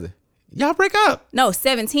 years together. Y'all break up. No,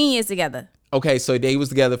 17 years together. Okay, so they was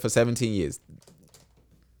together for 17 years.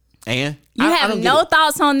 And You I have don't no get it.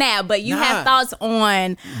 thoughts on that, but you Nah. have thoughts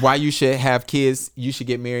on Why you should have kids, you should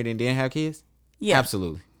get married and then have kids? yeah.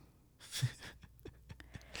 Absolutely.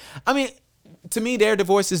 I mean, to me, their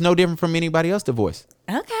divorce is no different from anybody else's divorce.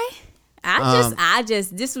 Okay. I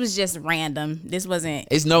just this was just random. This wasn't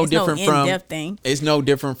It's no different from in-depth thing. It's no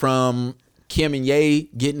different from Kim and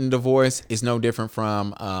Ye getting divorced. It's no different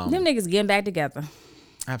from Them niggas getting back together.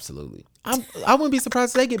 absolutely. I wouldn't be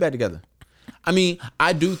surprised if they get back together. I mean,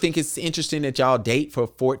 I do think it's interesting that y'all date for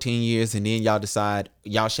 14 years and then y'all decide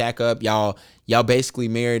y'all shack up, y'all basically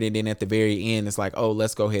married, and then at the very end it's like, oh,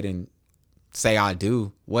 let's go ahead and say I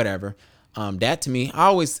do, whatever. That to me, I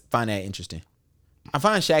always find that interesting. I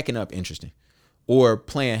find shacking up interesting or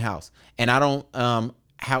playing house. And I don't,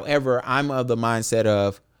 however, I'm of the mindset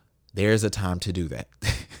of there's a time to do that.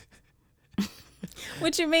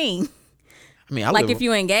 What you mean? I mean, Like if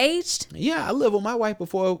you engaged? Yeah, I lived with my wife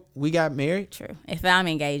before we got married. True. If I'm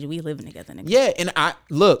engaged, we living together. Nigga. Yeah, and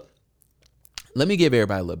look, let me give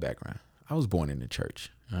everybody a little background. I was born in the church,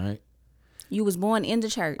 all right? You was born in the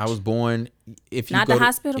church. I was born, Not the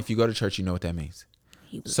hospital? If you go to church, you know what that means.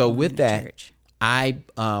 He was So born with in the that, church. I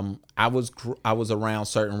was around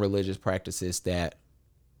certain religious practices that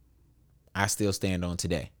I still stand on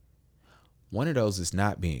today. One of those is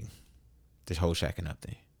not being the whole shacking up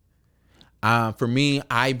thing. For me,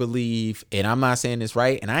 I believe, and I'm not saying this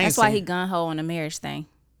right, and I ain't That's why saying, he gun ho on the marriage thing.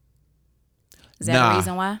 Is that the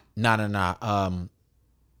reason why? Nah.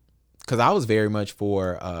 Because I was very much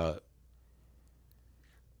for,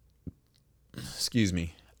 excuse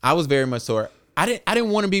me. I was very much so. I didn't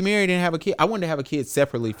want to be married and have a kid. I wanted to have a kid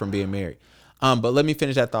separately from being married. But let me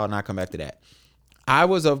finish that thought and I'll come back to that. I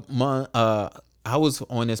was on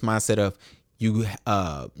this mindset of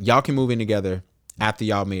y'all can move in together after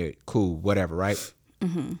y'all married. Cool, whatever, right?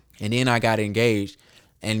 Mm-hmm. And then I got engaged,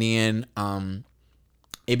 and then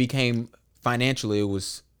it became financially it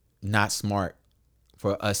was not smart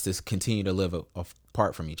for us to continue to live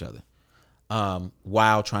apart from each other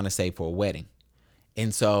while trying to save for a wedding.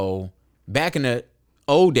 And so back in the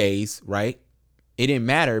old days, right, it didn't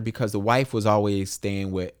matter because the wife was always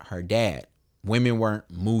staying with her dad. Women weren't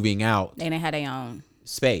moving out. They didn't have their own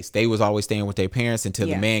space. They was always staying with their parents until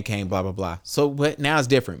the man came, blah, blah, blah. So, but now it's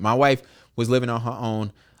different. My wife was living on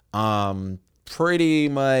her own pretty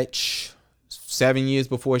much 7 years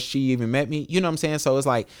before she even met me. You know what I'm saying? So it's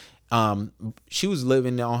like she was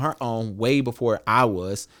living on her own way before I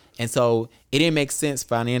was. And so it didn't make sense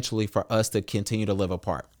financially for us to continue to live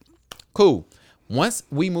apart. Cool. Once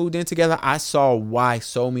we moved in together, I saw why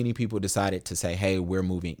so many people decided to say, hey, we're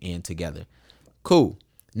moving in together. Cool.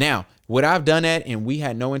 Now, would I have done that and we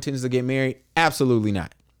had no intentions to get married? Absolutely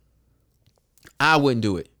not. I wouldn't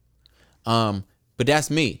do it. But that's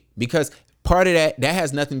me, because part of that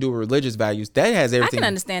has nothing to do with religious values. That has everything. I can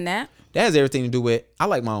understand that. That has everything to do with, I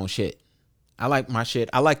like my own shit. I like my shit.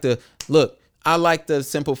 I like the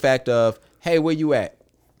simple fact of, hey, where you at?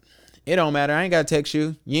 It don't matter. I ain't got to text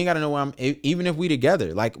you. You ain't got to know where I'm, even if we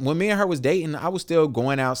together. Like when me and her was dating, I was still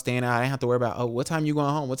going out, staying out. I didn't have to worry about, what time you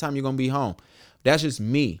going home? What time you going to be home? That's just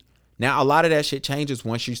me. Now, a lot of that shit changes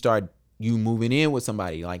once you moving in with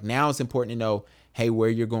somebody. Like now it's important to know, hey, where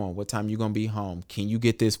you're going, what time you going to be home. Can you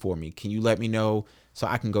get this for me? Can you let me know so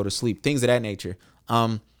I can go to sleep? Things of that nature.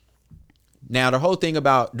 Now the whole thing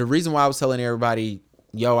about the reason why I was telling everybody,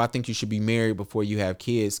 yo, I think you should be married before you have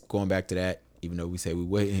kids. Going back to that, even though we say we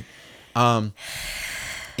wouldn't.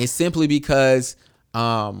 It's simply because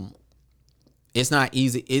it's not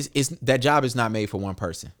easy. It's that job is not made for one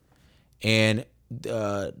person. And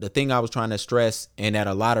the thing I was trying to stress, and that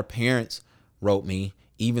a lot of parents wrote me,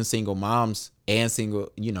 even single moms and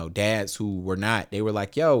single, dads who were not, they were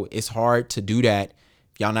like, yo, it's hard to do that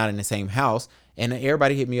if y'all not in the same house. And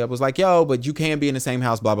everybody hit me up, was like, yo, but you can be in the same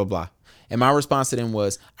house, blah, blah, blah. And my response to them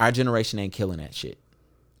was, our generation ain't killing that shit.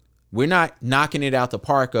 We're not knocking it out the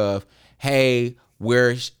park of, hey,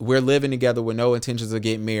 we're living together with no intentions of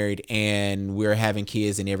getting married and we're having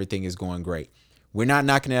kids and everything is going great. We're not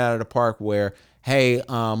knocking it out of the park where, hey,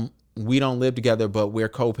 we don't live together, but we're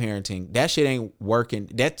co-parenting. That shit ain't working.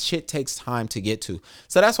 That shit takes time to get to.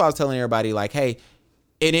 So that's why I was telling everybody, like, hey,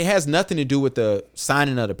 and it has nothing to do with the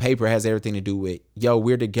signing of the paper. It has everything to do with, yo,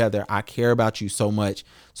 we're together. I care about you so much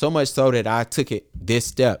so that I took it this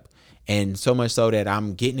step, and so much so that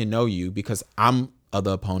I'm getting to know you because I'm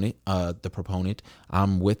the proponent.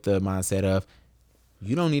 I'm with the mindset of,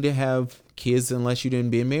 you don't need to have kids unless you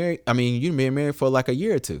didn't be married. I mean, you didn't be married for like a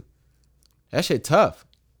year or two. That shit tough.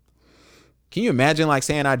 Can you imagine like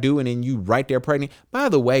saying I do and then you right there pregnant? By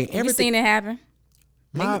the way, Have you seen it happen?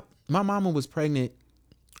 My mama was pregnant.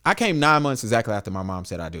 I came 9 months exactly after my mom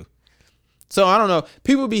said I do. So I don't know.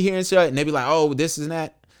 People be hearing shit and they be like, oh, this is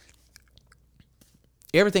that.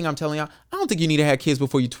 Everything I'm telling y'all, I don't think you need to have kids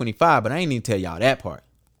before you're 25, but I ain't need to tell y'all that part.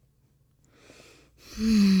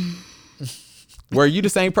 Were you the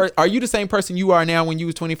same person? Are you the same person you are now when you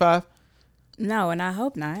was 25? No, and I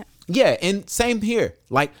hope not. Yeah, and same here.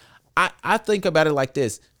 Like, I think about it like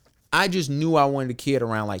this. I just knew I wanted a kid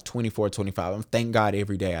around like 24, 25. And thank God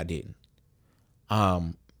every day I didn't.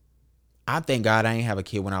 I thank God I ain't have a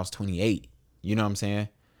kid when I was 28. You know what I'm saying?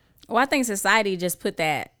 Well, I think society just put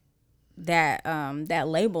that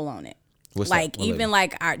label on it. What's like that? What even lady?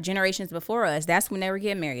 like our generations before us, that's when they were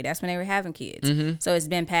getting married. That's when they were having kids. Mm-hmm. So it's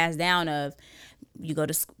been passed down of you go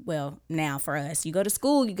to now for us, you go to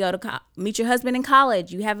school, you go to meet your husband in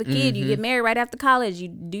college, you have a kid, you get married right after college, you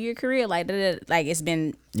do your career like it's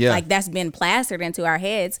been like that's been plastered into our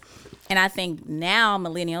heads. And I think now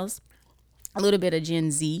millennials, a little bit of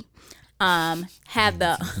Gen Z, have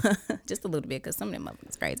the just a little bit because some of them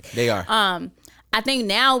motherfuckers crazy. They are. I think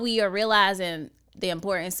now we are realizing the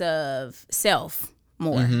importance of self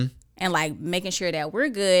more and like making sure that we're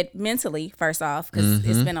good mentally first off, because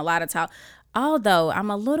it's been a lot of talk. Although I'm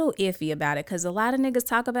a little iffy about it because a lot of niggas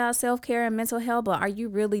talk about self-care and mental health, but are you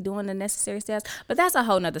really doing the necessary steps? But that's a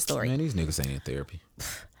whole nother story. Man, these niggas ain't in therapy.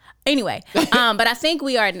 Anyway, but I think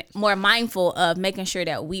we are more mindful of making sure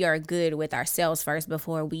that we are good with ourselves first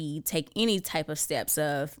before we take any type of steps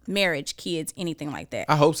of marriage, kids, anything like that.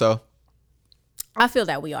 I hope so. I feel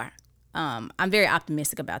that we are. I'm very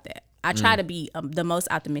optimistic about that. I try to be the most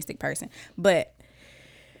optimistic person, but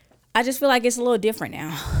I just feel like it's a little different now.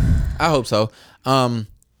 I hope so. And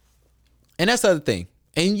that's the other thing.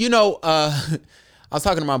 And I was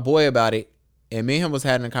talking to my boy about it, and me and him was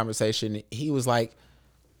having a conversation. He was like,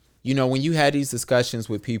 when you had these discussions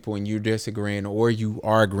with people and you're disagreeing or you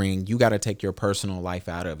are agreeing, you got to take your personal life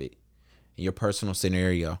out of it, your personal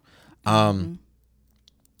scenario.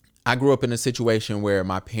 I grew up in a situation where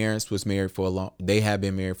my parents was married they have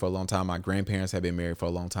been married for a long time. My grandparents have been married for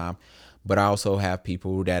a long time. But I also have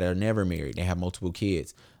people that are never married. They have multiple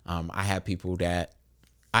kids. I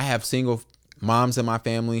have single moms in my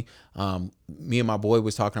family. Me and my boy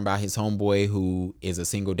was talking about his homeboy who is a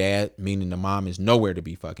single dad, meaning the mom is nowhere to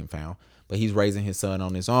be fucking found, but he's raising his son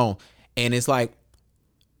on his own. And it's like,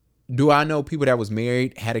 do I know people that was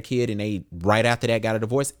married, had a kid, and they right after that got a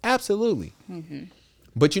divorce? Absolutely. Mm-hmm.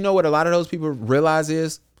 But you know what a lot of those people realize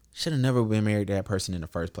is, should have never been married to that person in the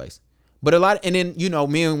first place. But and then,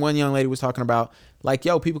 me and one young lady was talking about, like,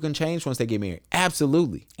 people can change once they get married.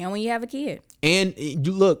 Absolutely. And when you have a kid. And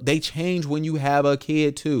look, they change when you have a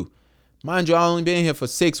kid too. Mind you, I only been here for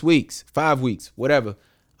 6 weeks, 5 weeks, whatever.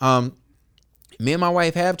 Me and my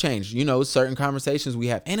wife have changed, certain conversations we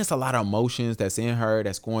have. And it's a lot of emotions that's in her,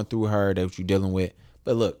 that's going through her, that you're dealing with.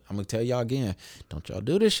 But look, I'm going to tell y'all again, don't y'all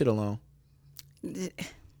do this shit alone.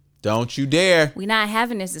 Don't you dare. We're not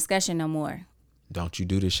having this discussion no more. Don't you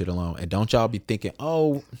do this shit alone. And don't y'all be thinking,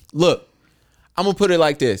 oh, look, I'm going to put it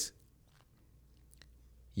like this.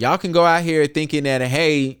 Y'all can go out here thinking that,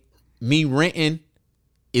 hey, me renting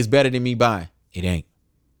is better than me buying. It ain't.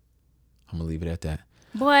 I'm going to leave it at that.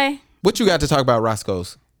 Boy. What you got to talk about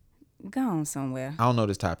Roscoe's? Go on somewhere. I don't know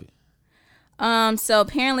this topic. So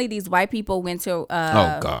apparently these white people went to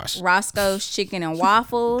Roscoe's Chicken and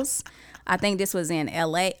Waffles. I think this was in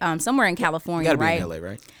LA, somewhere in California, right? Be in LA,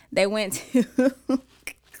 right? They went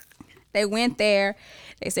there.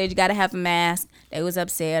 They said you got to have a mask. They was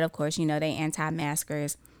upset. Of course, they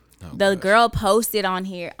anti-maskers. The girl posted on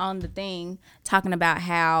the thing talking about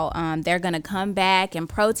how they're going to come back and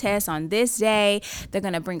protest on this day. They're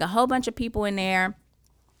going to bring a whole bunch of people in there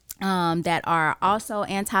that are also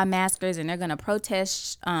anti-maskers, and they're going to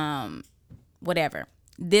protest whatever.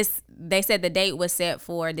 They said the date was set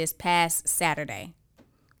for this past Saturday.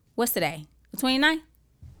 What's today? The 29th?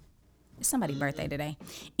 It's somebody's birthday today.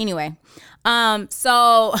 Anyway,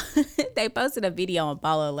 so they posted a video on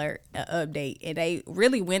Baller Alert update, and they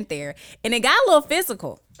really went there, and it got a little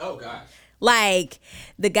physical. Oh gosh. Like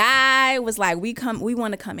the guy was like, we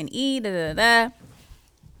want to come and eat, da da da.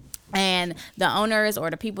 And the owners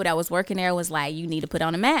or the people that was working there was like, you need to put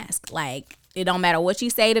on a mask. Like, it don't matter what you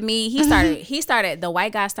say to me. The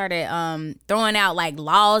white guy started throwing out like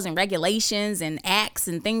laws and regulations and acts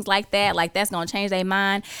and things like that. Like, that's going to change their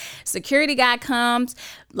mind. Security guy comes,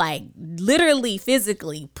 like, literally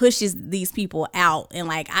physically pushes these people out. And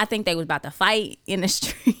like, I think they was about to fight in the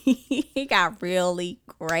street. It got really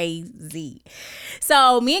crazy.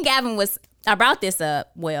 So me and Gavin I brought this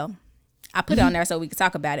up. Well, I put it on there so we could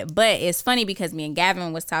talk about it. But it's funny because me and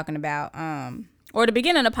Gavin was talking about, or the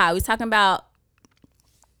beginning of the pod, we was talking about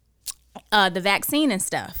the vaccine and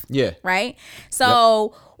stuff. Yeah. Right?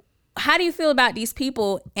 So how do you feel about these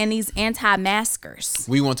people and these anti-maskers?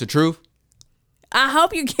 We want the truth? I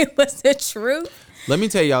hope you give us the truth. Let me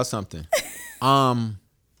tell y'all something. A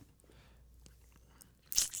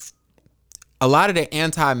lot of the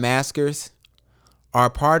anti-maskers are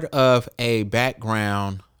part of a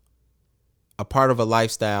background, a part of a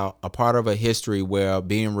lifestyle, a part of a history where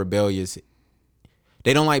being rebellious,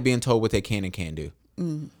 they don't like being told what they can and can't do.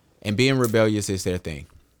 Mm. And being rebellious is their thing.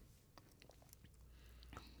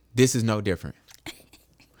 This is no different.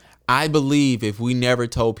 I believe if we never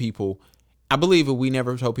told people, I believe if we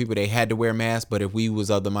never told people they had to wear masks, but if we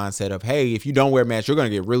was of the mindset of, hey, if you don't wear masks, you're going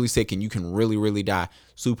to get really sick and you can really, really die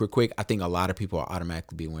super quick, I think a lot of people will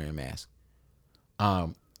automatically be wearing masks.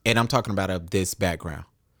 And I'm talking about of this background.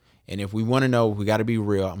 And if we want to know, we got to be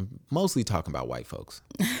real. I'm mostly talking about white folks.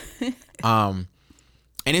 And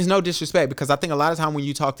it's no disrespect, because I think a lot of time when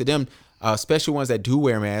you talk to them, especially ones that do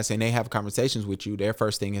wear masks and they have conversations with you, their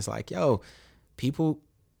first thing is like, yo, people,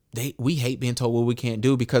 we hate being told what we can't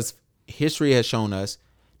do, because history has shown us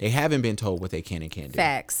they haven't been told what they can and can't do.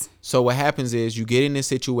 Facts. So what happens is you get in this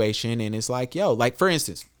situation and it's like, yo, like for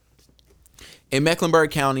instance, in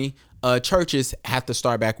Mecklenburg County, churches have to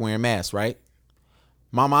start back wearing masks, right?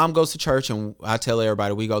 My mom goes to church, and I tell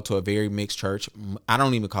everybody we go to a very mixed church. I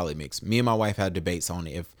don't even call it mixed. Me and my wife have debates on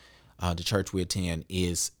it if the church we attend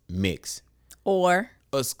is mixed. Or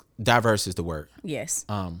Diverse is the word. yes.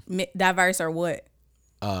 Diverse or what?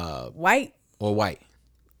 White or white.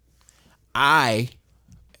 The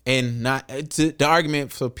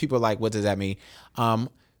argument for people like, what does that mean? My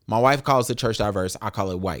wife calls the church diverse. I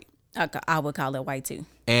call it white. I would call it white too.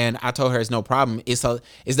 And I told her it's no problem. It's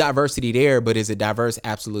diversity there, but is it diverse?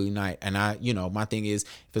 Absolutely not. And my thing is,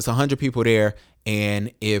 if it's 100 people there,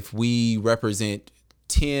 and if we represent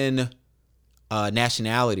 10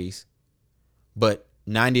 nationalities, but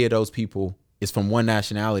 90 of those people is from one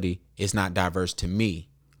nationality, it's not diverse to me.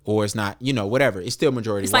 Or it's not, whatever. It's still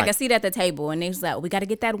majority It's white. like a seat at the table, and it's like, we got to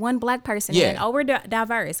get that one black person. Yeah. And, we're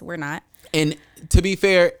diverse. We're not. And to be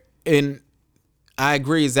fair, and I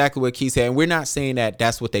agree exactly what Keith said. And we're not saying that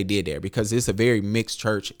that's what they did there, because it's a very mixed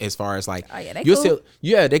church as far as like, oh yeah, they you'll cool.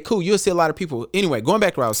 they cool. You'll see a lot of people. Anyway, going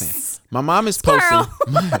back to what I was saying, my mom is posting.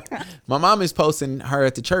 My mom is posting her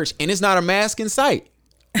at the church, and it's not a mask in sight.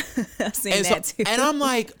 I've seen that too. And I'm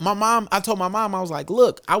like, I told my mom, I was like,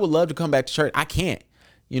 look, I would love to come back to church. I can't.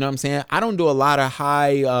 You know what I'm saying? I don't do a lot of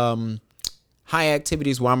high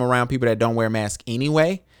activities where I'm around people that don't wear masks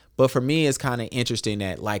anyway. But for me, it's kind of interesting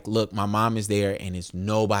that, like, look, my mom is there and it's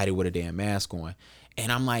nobody with a damn mask on.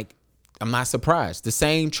 And I'm like, I'm not surprised. The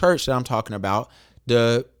same church that I'm talking about,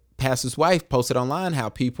 the pastor's wife posted online how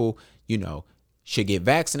people, should get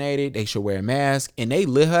vaccinated. They should wear a mask. And they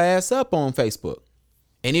lit her ass up on Facebook.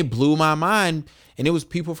 And it blew my mind. And it was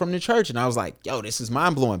people from the church. And I was like, yo, this is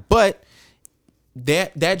mind blowing. But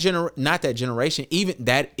not that generation, even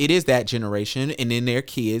that, it is that generation, and then their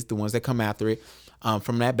kids, the ones that come after it,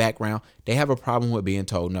 from that background, they have a problem with being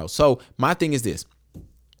told no. So my thing is this.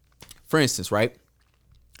 For instance, right?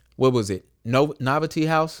 What was it? Novelty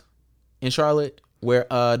House in Charlotte, where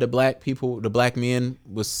the black men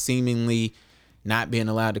was seemingly not being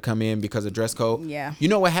allowed to come in because of dress code. Yeah. You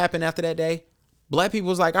know what happened after that day? Black people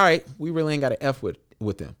was like, all right, we really ain't got to F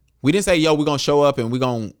with them. We didn't say, yo, we're going to show up and we're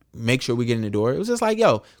going to make sure we get in the door. It was just like,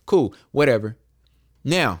 yo, cool, whatever.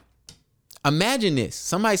 Now, imagine this.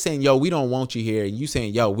 Somebody saying, yo, we don't want you here. And you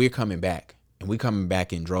saying, yo, we're coming back. And we coming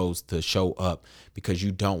back in droves to show up because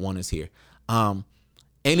you don't want us here. And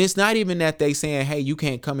it's not even that they saying, hey, you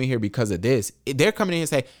can't come in here because of this. They're coming in and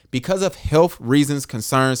say, because of health reasons,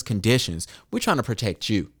 concerns, conditions, we're trying to protect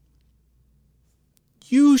you.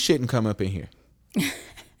 You shouldn't come up in here.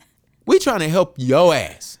 We're trying to help your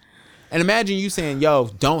ass. And imagine you saying, yo,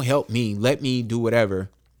 don't help me. Let me do whatever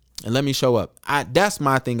and let me show up. That's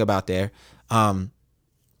my thing about there. And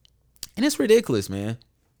it's ridiculous, man.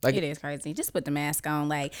 Like, it is crazy. Just put the mask on.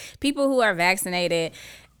 Like, people who are vaccinated,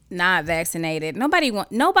 not vaccinated, nobody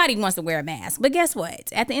wants to wear a mask. But guess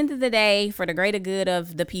what? At the end of the day, for the greater good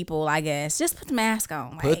of the people, I guess, just put the mask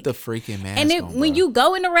on. Put the freaking mask and on, when you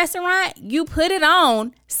go in the restaurant, you put it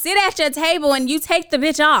on, sit at your table, and you take the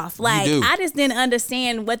bitch off. Like, I just didn't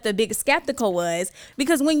understand what the big skeptical was,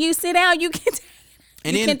 because when you sit down, you can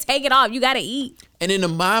can take it off. You got to eat. And then the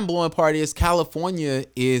mind-blowing part is California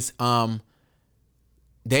is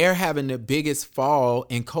they're having the biggest fall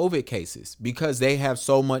in COVID cases because they have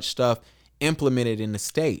so much stuff implemented in the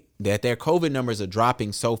state that their COVID numbers are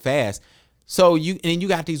dropping so fast. So you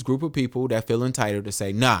got these group of people that feel entitled to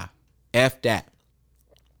say, nah, F that.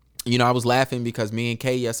 I was laughing because me and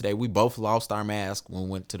Kay yesterday, we both lost our mask when we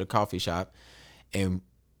went to the coffee shop, and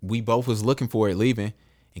we both was looking for it leaving.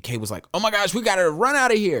 And Kay was like, oh my gosh, we got to run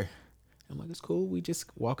out of here. I'm like, it's cool. We just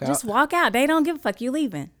walk out. Just walk out. They don't give a fuck. You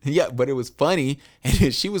leaving. Yeah, but it was funny.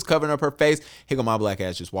 And she was covering up her face. Here go my black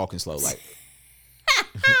ass just walking slow like.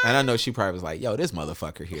 And I know she probably was like, yo, this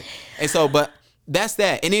motherfucker here. And so, but that's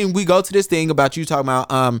that. And then we go to this thing about you talking about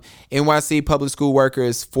NYC public school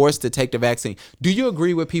workers forced to take the vaccine. Do you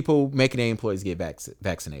agree with people making their employees get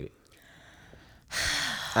vaccinated?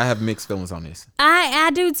 I have mixed feelings on this. I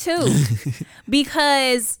do too.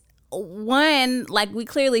 Because one, like we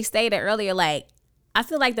clearly stated earlier, like I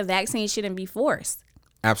feel like the vaccine shouldn't be forced.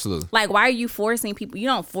 Absolutely. Like, why are you forcing people? You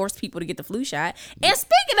don't force people to get the flu shot. And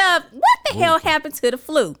speaking of, what the hell happened to the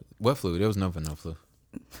flu? What flu? There was never no flu.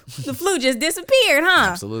 The flu just disappeared, huh?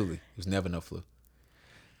 Absolutely. There was never no flu.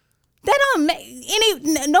 That don't make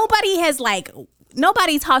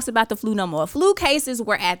nobody talks about the flu no more. Flu cases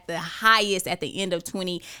were at the highest at the end of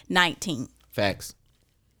 2019. Facts.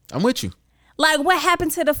 I'm with you. Like, what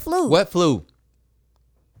happened to the flu? What flu?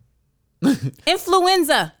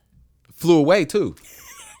 Influenza. Flew away too.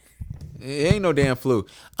 It ain't no damn flu.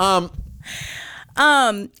 I'm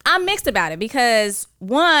mixed about it because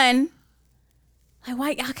one, like,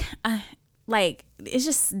 why y'all, like, it's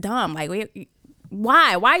just dumb. Like,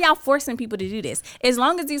 why are y'all forcing people to do this? As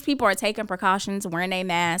long as these people are taking precautions, wearing a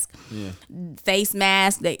mask, face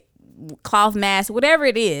mask, cloth mask, whatever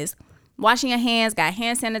it is, washing your hands, got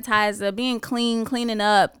hand sanitizer, being clean, cleaning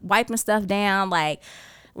up, wiping stuff down, like,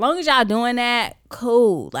 as long as y'all doing that,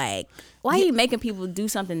 cool. Like, why are you making people do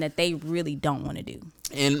something that they really don't want to do?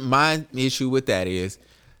 And my issue with that is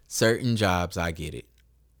certain jobs, I get it.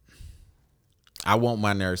 I want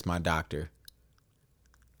my nurse, my doctor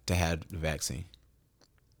to have the vaccine.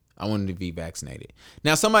 I want them to be vaccinated.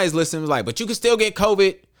 Now, somebody's listening like, but you can still get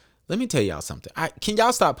COVID. Let me tell y'all something. Can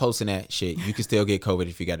y'all stop posting that shit? You can still get COVID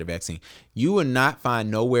if you got the vaccine. You will not find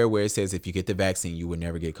nowhere where it says if you get the vaccine, you will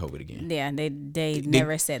never get COVID again. Yeah, they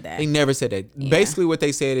never said that. They never said that. Yeah. Basically, what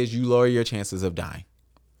they said is you lower your chances of dying.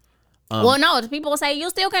 Well, no, people say you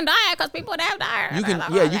still can die because people have died.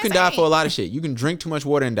 You can die for a lot of shit. You can drink too much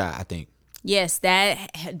water and die, I think. Yes,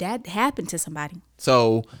 that happened to somebody.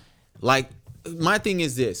 So, like, my thing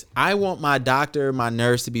is this. I want my doctor, my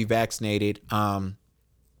nurse to be vaccinated.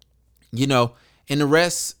 You know, and the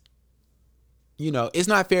rest, you know, it's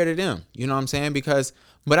not fair to them. You know what I'm saying?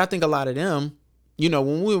 But I think a lot of them, you know,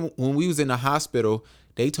 when we was in the hospital,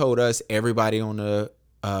 they told us everybody on the,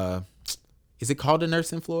 is it called the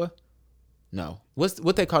nursing floor? No.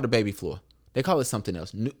 What they call the baby floor? They call it something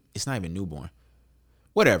else. It's not even newborn.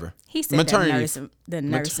 Whatever. He said the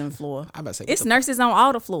nursing floor. I'm about to say, it's nurses on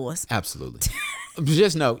all the floors. Absolutely.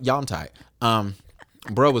 Just know, y'all, I'm tired.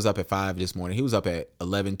 Bro was up at 5 this morning. He was up at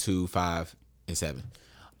 11, 2, 5, and 7.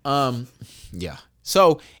 Yeah.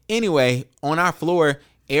 So anyway, on our floor,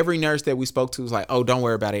 every nurse that we spoke to was like, oh, don't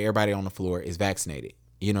worry about it. Everybody on the floor is vaccinated.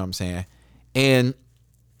 You know what I'm saying? And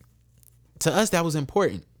to us, that was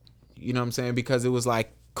important. You know what I'm saying? Because it was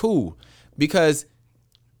like, cool. Because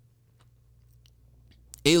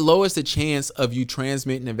it lowers the chance of you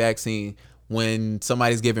transmitting the vaccine when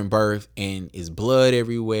somebody's giving birth and is blood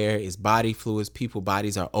everywhere, is body fluids, people's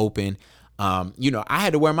bodies are open. You know, I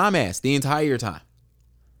had to wear my mask the entire time.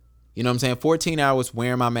 You know what I'm saying? 14 hours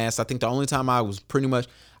wearing my mask. I think the only time I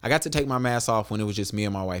got to take my mask off when it was just me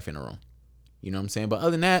and my wife in the room. You know what I'm saying? But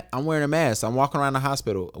other than that, I'm wearing a mask. I'm walking around the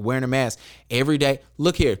hospital wearing a mask every day.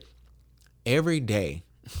 Look here. Every day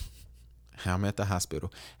I'm at the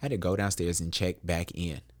hospital, I had to go downstairs and check back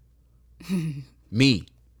in. Me.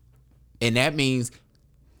 And that means,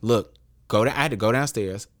 look, I had to go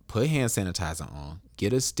downstairs, put hand sanitizer on,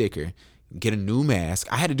 get a sticker, get a new mask.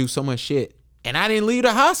 I had to do so much shit. And I didn't leave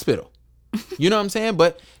the hospital. You know what I'm saying?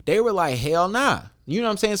 But they were like, hell nah. You know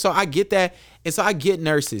what I'm saying? So I get that. And so I get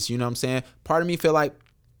nurses, you know what I'm saying? Part of me feel like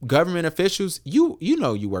government officials, you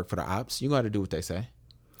know you work for the ops. You got to do what they say.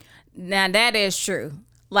 Now, that is true.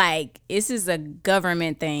 Like, this is a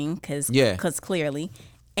government thing because clearly.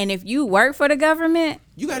 And if you work for the government,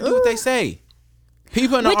 you got to do what they say.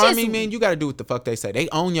 People in the army, man, you got to do what the fuck they say. They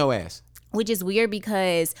own your ass. Which is weird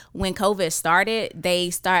because when COVID started,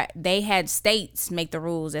 they had states make the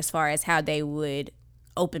rules as far as how they would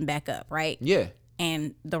open back up, right? Yeah.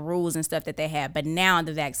 And the rules and stuff that they have. But now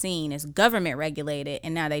the vaccine is government regulated,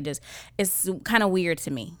 and now it's kind of weird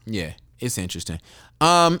to me. Yeah, it's interesting.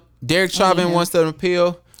 Derek Chauvin wants to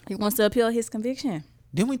appeal. He wants to appeal his conviction.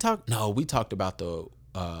 Didn't we talk? No, we talked about the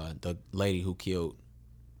lady who killed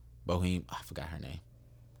Boheme. I forgot her name.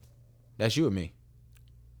 That's you or me?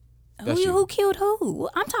 Who killed who?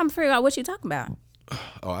 I'm trying to figure out what you're talking about.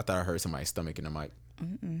 Oh, I thought I heard somebody's stomach in the mic.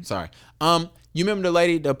 Mm-mm. Sorry. You remember the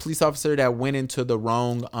lady, the police officer that went into the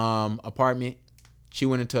wrong apartment? She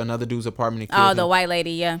went into another dude's apartment and killed him. The white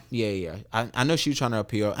lady, yeah. Yeah. I know she was trying to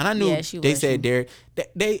appeal, and I knew they said Derek.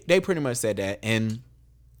 They pretty much said that, and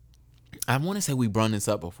I want to say we brought this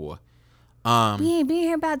up before. We ain't been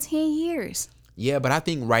here about 10 years. Yeah, but I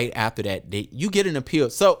think right after that, you get an appeal.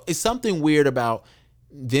 So it's something weird about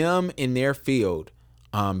them in their field,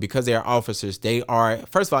 because they are officers. They are,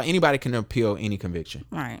 first of all, anybody can appeal any conviction.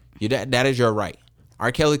 Right. That is your right.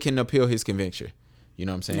 R. Kelly can appeal his conviction. You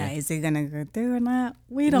know what I'm saying? Now, is it gonna go through or not?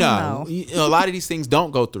 We don't know. A lot of these things don't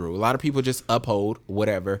go through. A lot of people just uphold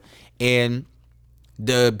whatever. And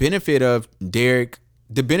the benefit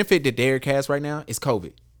that Derek has right now is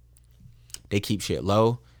COVID. They keep shit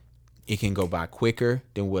low. It can go by quicker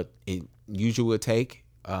than what it usually would take.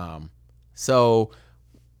 So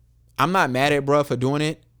I'm not mad at bruh for doing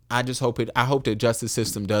it. I hope the justice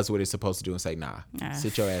system does what it's supposed to do and say, nah,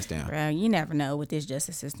 sit your ass down. Bro, you never know with this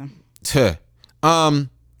justice system.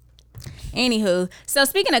 Anywho, so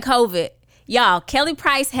speaking of COVID, y'all, Kelly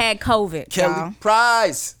Price had COVID. Y'all.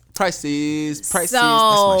 Prices. That's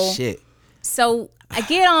my shit. So I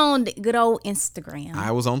get on the good old Instagram.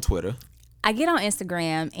 I was on Twitter. I get on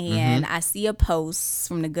Instagram and I see a post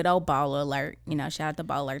from the good old Baller Alert. You know, shout out to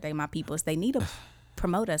Baller Alert. They my peoples. They need to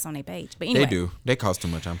promote us on their page. But anyway. They do. They cost too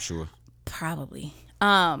much, I'm sure. Probably.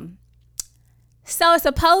 So it's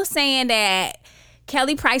a post saying that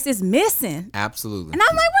Kelly Price is missing. Absolutely. And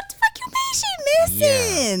I'm like, what the fuck you mean she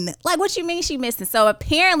missing? Yeah. Like, what you mean she missing? So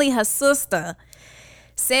apparently her sister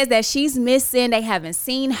says that she's missing. They haven't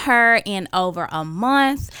seen her in over a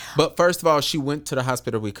month. But first of all, she went to the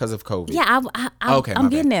hospital because of COVID. Yeah, I'm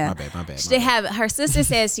getting there. My bad. Her sister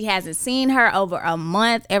says she hasn't seen her over a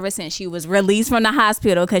month ever since she was released from the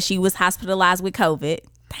hospital because she was hospitalized with COVID.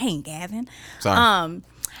 Dang, Gavin. Sorry.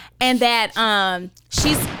 And that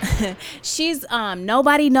she's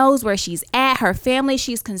nobody knows where she's at. Her family,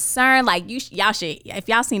 she's concerned. Like y'all should, if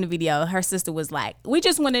y'all seen the video, her sister was like, "We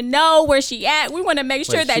just want to know where she at. We want to make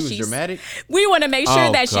sure that she's dramatic. We want to make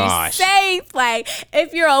sure that she's safe. Like,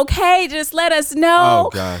 if you're okay, just let us know."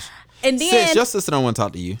 Oh gosh. And then sis, your sister don't want to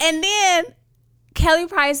talk to you. And then Kelly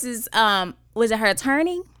Price's was it her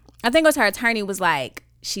attorney? I think it was her attorney was like,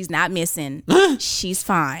 "She's not missing. She's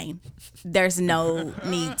fine. There's no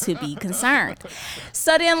need to be concerned."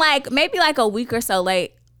 So then maybe a week or so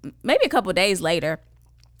late, maybe a couple days later,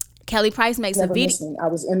 Kelly Price makes a video. Missing. I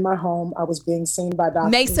was in my home. I was being seen by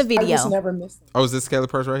doctors. Makes a video. I was never missing. Oh, is this Kelly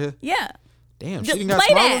Price right here? Yeah. Damn, she got play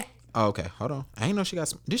smaller? that. Oh, okay. Hold on. I didn't know she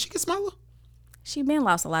got. Did she get smaller? She been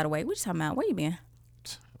lost a lot of weight. What you talking about? Where you been?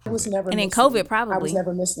 I was never and missing. then COVID probably. I was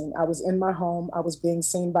never missing. I was in my home. I was being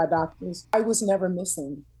seen by doctors. I was never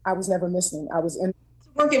missing. I was never missing. I was in. It's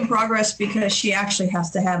a work in progress because she actually has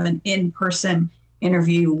to have an in-person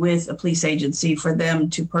interview with a police agency for them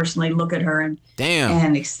to personally look at her and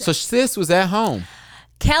so sis was at home.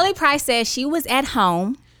 Kelly Price said she was at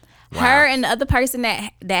home. Wow. Her and the other person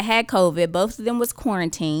that had COVID, both of them was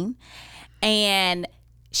quarantined, and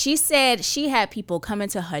she said she had people coming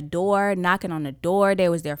to her door, knocking on the door. They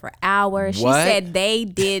was there for hours. What?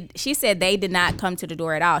 She said they did not come to the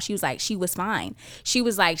door at all. She was like, she was fine. She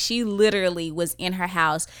was like, she literally was in her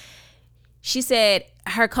house. She said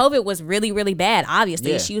her COVID was really, really bad.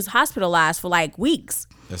 Obviously, she was hospitalized for weeks.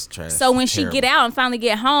 That's trash. So when she get out and finally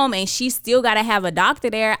get home and she still got to have a doctor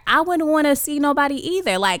there, I wouldn't want to see nobody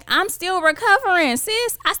either. Like, I'm still recovering,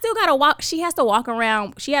 sis. I still got to walk. She has to walk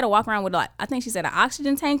around. She had to walk around with I think she said an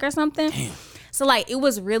oxygen tank or something. Damn. So it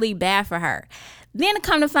was really bad for her. Then to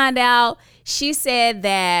come to find out, she said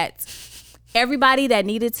that everybody that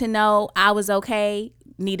needed to know I was okay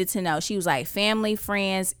needed to know. She was like, family,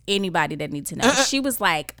 friends, anybody that needed to know. She was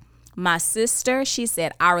like, my sister, she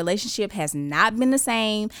said, our relationship has not been the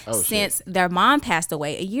same since their mom passed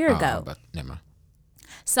away a year ago. But never mind.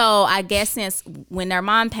 So I guess since when their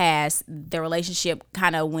mom passed, the relationship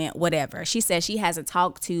kind of went whatever. She said she hasn't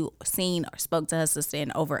talked to, seen, or spoke to her sister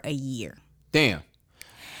in over a year. Damn.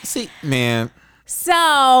 See, man.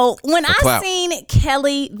 So when I seen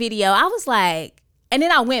Kelly video, I was like, and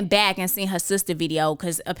then I went back and seen her sister video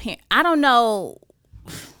because I don't know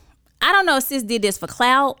if sis did this for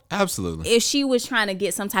clout. Absolutely. If she was trying to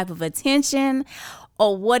get some type of attention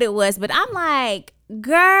or what it was. But I'm like,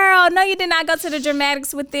 girl, no, you did not go to the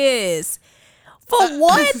dramatics with this. For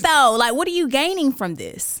what, though? What are you gaining from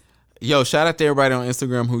this? Yo, shout out to everybody on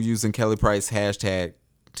Instagram who using Kelly Price hashtag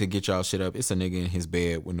to get y'all shit up. It's a nigga in his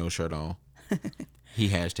bed with no shirt on. He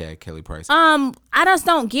hashtag Kelly Price. I just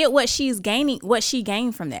don't get what she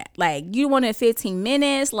gained from that. You wanted 15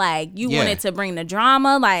 minutes. You wanted to bring the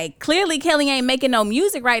drama. Clearly Kelly ain't making no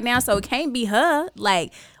music right now, so it can't be her.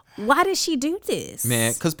 Why did she do this?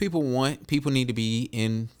 Man, because people need to be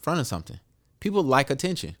in front of something. People like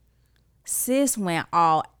attention. Sis went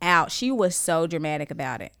all out. She was so dramatic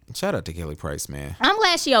about it. Shout out to Kelly Price, man. I'm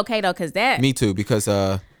glad she okay though, because that. Me too, because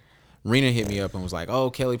Rena hit me up and was like, "Oh,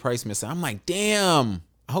 Kelly Price missing." I'm like, "Damn!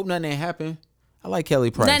 I hope nothing happened." I like Kelly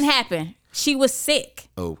Price. Nothing happened. She was sick.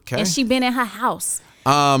 Okay. And she been in her house.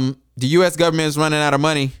 The U.S. government is running out of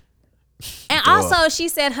money. And also, she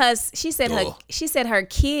said her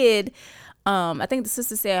kid I think the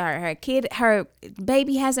sister said her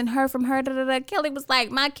baby hasn't heard from her. Kelly was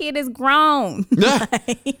like, my kid is grown.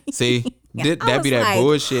 See, that'd be that like,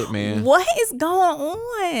 bullshit, man. What is going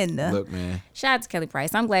on? Look, man. Shout out to Kelly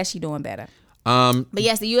Price. I'm glad she's doing better. But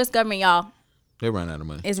yes, the U.S. government, y'all, they run out of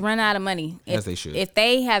money. is running out of money. As they should. If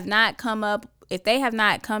they have not come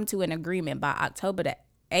to an agreement by October the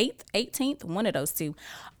 8th, 18th, one of those two,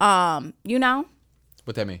 What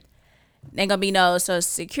that mean? ain't gonna be no Social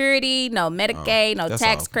Security, no Medicaid, no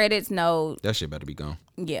tax credits, no. That shit better be gone.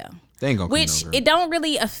 Yeah. They ain't gonna. Which it don't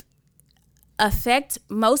really affect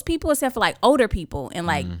most people except for like older people and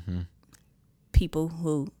like people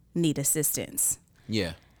who need assistance.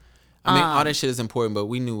 Yeah. I mean, all that shit is important, but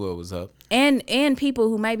we knew what was up. And people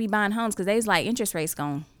who may be buying homes because they's like interest rates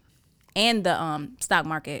gone, and the stock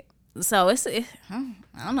market. So I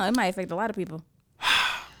don't know. It might affect a lot of people.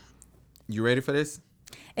 You ready for this?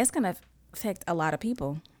 It's gonna affect a lot of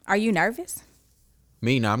people. Are you nervous?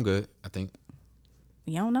 Me? No, I'm good. I think.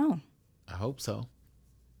 You don't know. I hope so.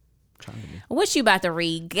 Trying to be. What you about to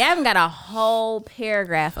read? Gavin got a whole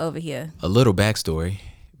paragraph over here. A little backstory.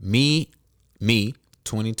 Me,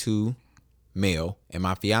 22 male, and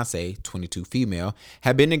my fiance, 22 female,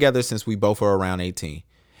 have been together since we both were around 18.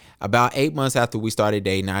 About 8 months after we started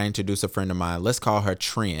dating, I introduced a friend of mine. Let's call her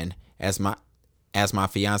Trin, as my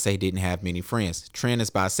fiance didn't have many friends. Trin is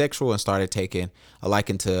bisexual and started taking a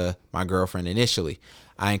liking to my girlfriend initially.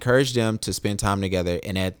 I encouraged them to spend time together,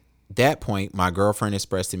 and at that point, my girlfriend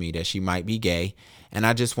expressed to me that she might be gay, and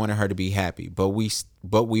I just wanted her to be happy. But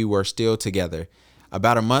we were still together.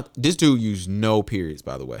 About a month, this dude used no periods,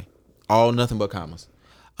 by the way. All nothing but commas.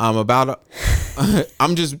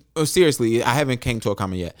 I'm just seriously, I haven't came to a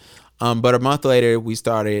comma yet. But a month later,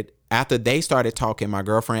 after they started talking, my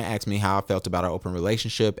girlfriend asked me how I felt about our open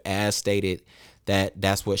relationship, as stated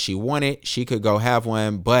that's what she wanted. She could go have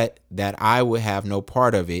one, but that I would have no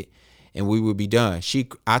part of it and we would be done.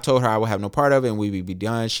 I told her I would have no part of it and we would be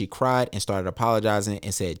done. She cried and started apologizing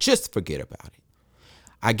and said, just forget about it.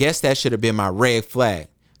 I guess that should have been my red flag.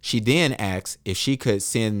 She then asked if she could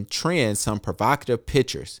send Trin some provocative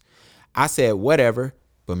pictures. I said, whatever,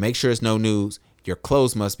 but make sure it's no nudes. Your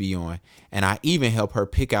clothes must be on. And I even helped her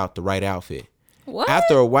pick out the right outfit. What?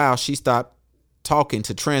 After a while, she stopped talking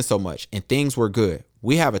to Trin so much and things were good.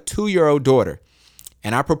 We have a 2-year-old daughter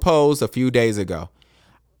and I proposed a few days ago.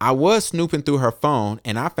 I was snooping through her phone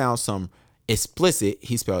and I found some explicit,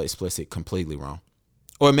 he spelled explicit completely wrong.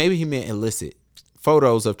 Or maybe he meant illicit,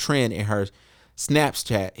 photos of Trin in her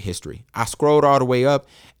Snapchat history. I scrolled all the way up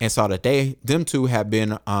and saw that them two have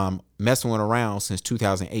been messing around since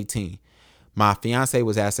 2018. My fiance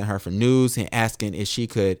was asking her for nudes and asking if she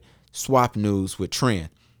could swap nudes with Trin.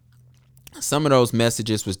 Some of those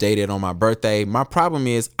messages was dated on my birthday. My problem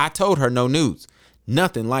is I told her no nudes,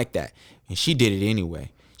 nothing like that, and she did it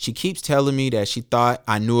anyway. She keeps telling me that she thought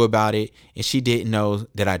I knew about it and she didn't know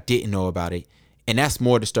that I didn't know about it, and that's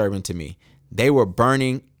more disturbing to me. They were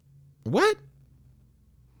burning. What?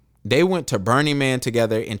 They went to Burning Man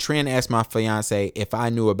together, and Trin asked my fiance if I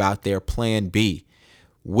knew about their plan B,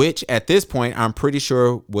 which at this point I'm pretty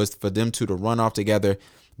sure was for them two to run off together.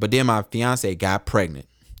 But then my fiance got pregnant.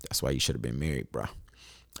 That's why you should have been married, bro.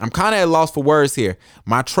 I'm kind of at a loss for words here.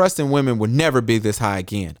 My trust in women will never be this high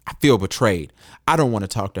again. I feel betrayed. I don't want to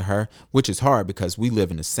talk to her, which is hard because we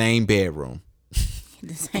live in the same bedroom.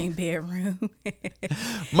 The same bedroom.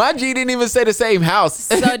 My G didn't even say the same house.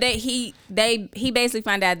 So that he basically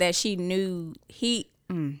found out that she knew he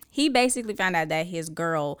basically found out that his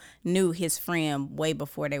girl knew his friend way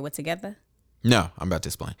before they were together. No, I'm about to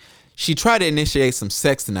explain. She tried to initiate some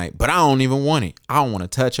sex tonight, but I don't even want it. I don't want to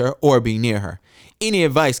touch her or be near her. Any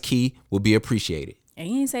advice, Key, would be appreciated. And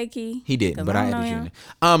he didn't say Key. He didn't, but I added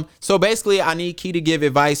you. So basically, I need Key to give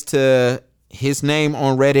advice to his name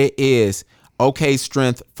on Reddit is OK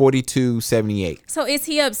Strength 4278. So is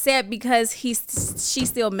he upset because she's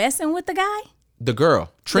still messing with the guy? The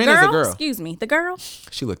girl. Trin is a girl. Excuse me. The girl?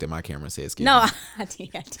 She looked at my camera and said, excuse no,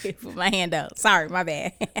 me. I did put my hand up. Sorry, my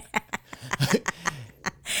bad.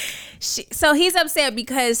 So he's upset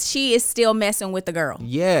because she is still messing with the girl.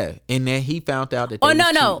 Yeah, and then he found out that Oh,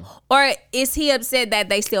 no. Or is he upset that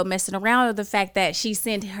they still messing around, or the fact that she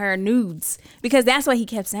sent her nudes? Because that's what he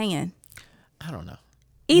kept saying. I don't know.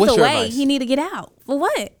 Either way, he need to get out. For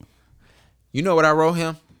what? You know what I wrote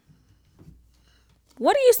him?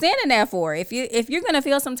 What are you standing there for? If you're gonna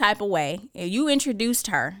feel some type of way, if you introduced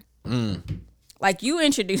her, like you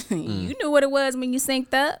introduced me, you knew what it was when you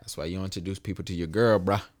synced up. That's why you don't introduce people to your girl,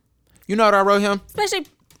 bruh. You know what I wrote him? Especially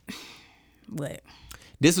what?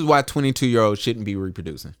 This is why 22-year-olds shouldn't be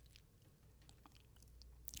reproducing.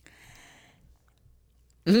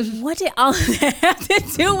 What did all of that have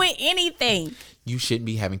to do with anything? You shouldn't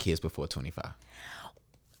be having kids before 25.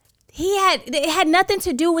 It had nothing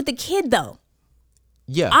to do with the kid though.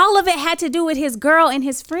 Yeah. All of it had to do with his girl and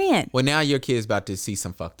his friend. Well, now your kid's about to see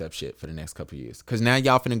some fucked up shit for the next couple of years. Because now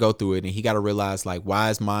y'all finna go through it, and he got to realize, like, why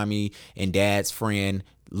is mommy and dad's friend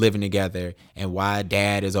living together, and why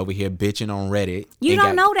dad is over here bitching on Reddit. You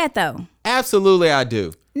don't know that, though. Absolutely, I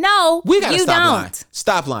do. No, We gotta you stop don't. lying.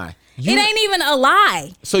 Stop lying. It ain't even a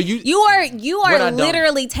lie. So you are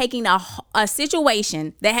literally taking a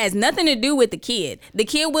situation that has nothing to do with the kid. The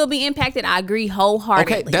kid will be impacted. I agree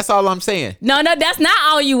wholeheartedly. Okay, that's all I'm saying. No, that's not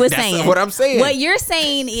all you were saying. That's what I'm saying. What you're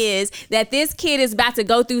saying is that this kid is about to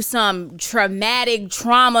go through some traumatic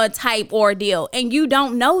trauma type ordeal, and you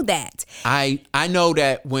don't know that. I know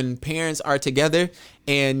that when parents are together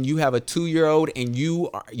and you have a 2-year-old and you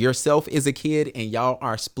yourself is a kid and y'all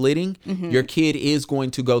are splitting, your kid is going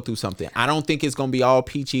to go through something. I don't think it's going to be all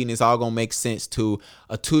peachy and it's all going to make sense to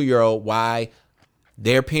a 2-year-old why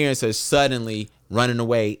their parents are suddenly running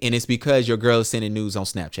away, and it's because your girl is sending news on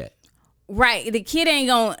Snapchat. Right. The kid ain't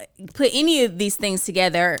going to put any of these things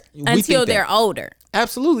together until think they're that. older.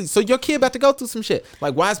 Absolutely. So your kid about to go through some shit.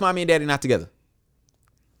 Like, why is mommy and daddy not together?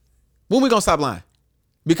 When we going to stop lying?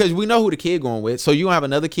 Because we know who the kid going with. So you gonna have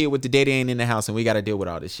another kid with the daddy ain't in the house, and we got to deal with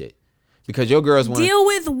all this shit. Because your girls want deal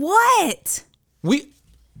with what?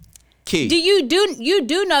 Kid. You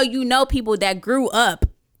do know people that grew up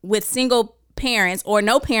with single parents or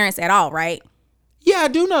no parents at all, right? Yeah, I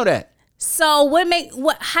do know that. So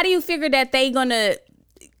how do you figure that they gonna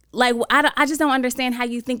like? I just don't understand how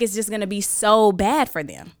you think it's just gonna be so bad for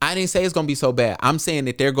them. I didn't say it's gonna be so bad. I'm saying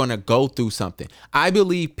that they're gonna go through something. I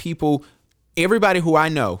believe everybody who I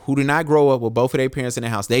know who do not grow up with both of their parents in the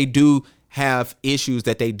house, they do have issues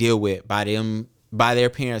that they deal with by their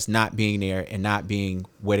parents not being there and not being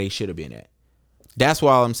where they should have been at. That's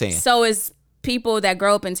what I'm saying. So is people that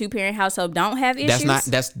grow up in 2-parent household don't have issues?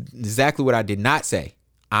 That's exactly what I did not say.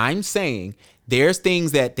 I'm saying there's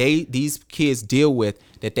things that these kids deal with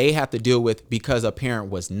that they have to deal with because a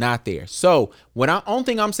parent was not there. So only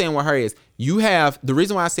thing I'm saying with her is the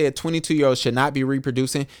reason why I said 22-year-olds should not be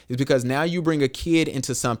reproducing is because now you bring a kid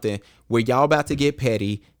into something where y'all about to get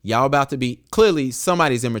petty. Y'all about to be, clearly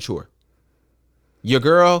somebody's immature. Your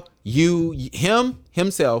girl,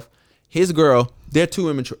 himself, his girl, they're too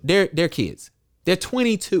immature. They're kids. They're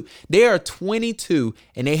 22. They are 22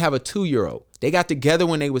 and they have a 2-year-old. They got together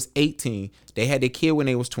when they was 18. They had their kid when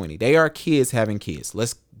they was 20. They are kids having kids.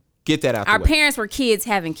 Let's get that out the way. Our parents were kids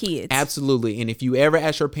having kids. Absolutely. And if you ever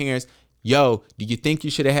ask your parents, do you think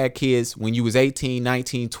you should have had kids when you was 18,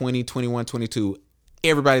 19, 20, 21, 22?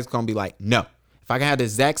 Everybody's going to be like, no. If I could have the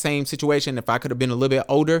exact same situation, if I could have been a little bit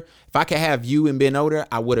older, if I could have you and been older,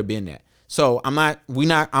 I would have been that. So I'm not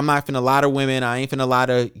finna a lot of women. I ain't finna a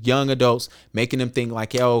lot of young adults making them think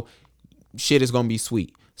like, yo, shit is going to be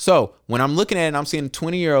sweet. So when I'm looking at it, I'm seeing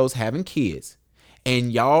 20-year-olds having kids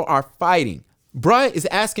and y'all are fighting. Bruh is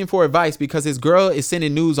asking for advice because his girl is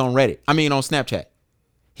sending news on Reddit. On Snapchat.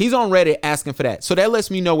 He's on Reddit asking for that. So that lets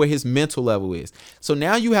me know where his mental level is. So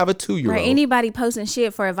now you have a 2-year-old. Right, anybody posting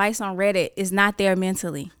shit for advice on Reddit is not there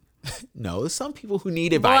mentally. No, there's some people who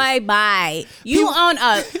need advice. Boy, bye. You on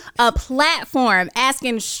a platform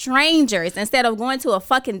asking strangers instead of going to a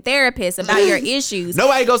fucking therapist about your issues.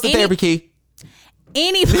 Nobody goes to therapy, Key.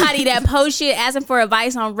 Anybody that posts shit asking for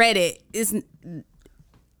advice on Reddit is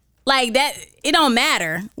like that. It don't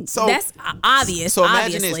matter. So that's obvious. So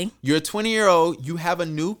imagine obviously, this. You're a 20-year-old. You have a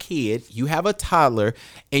new kid. You have a toddler,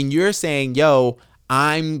 and you're saying, "Yo,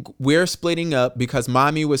 we're splitting up because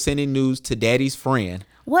mommy was sending news to daddy's friend."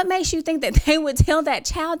 What makes you think that they would tell that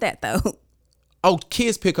child that though? Oh,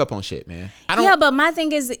 kids pick up on shit, man. Yeah, but my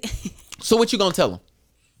thing is, so what you gonna tell them?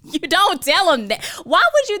 You don't tell them that. Why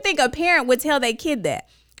would you think a parent would tell their kid that?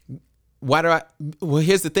 Well,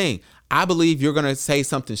 here's the thing. I believe you're going to say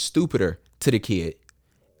something stupider to the kid,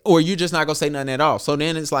 or you're just not going to say nothing at all. So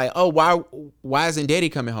then it's like, oh, why isn't daddy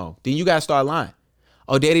coming home? Then you got to start lying.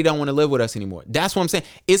 Oh, daddy don't want to live with us anymore. That's what I'm saying.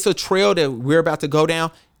 It's a trail that we're about to go down.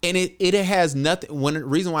 And it has nothing. The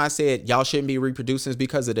reason why I said y'all shouldn't be reproducing is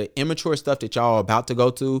because of the immature stuff that y'all are about to go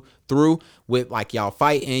through with like y'all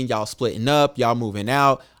fighting, y'all splitting up, y'all moving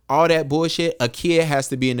out, all that bullshit. A kid has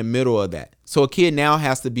to be in the middle of that. So a kid now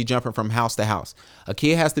has to be jumping from house to house. A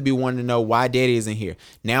kid has to be wanting to know why daddy isn't here.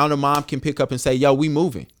 Now the mom can pick up and say, yo, we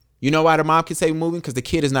moving. You know why the mom can say moving? Because the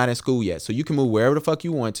kid is not in school yet. So you can move wherever the fuck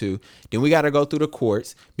you want to. Then we got to go through the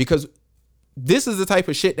courts because this is the type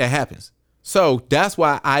of shit that happens. So that's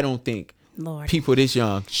why I don't think people this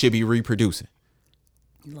young should be reproducing.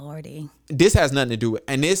 Lordy. This has nothing to do with,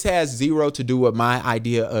 and this has zero to do with my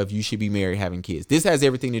idea of you should be married having kids. This has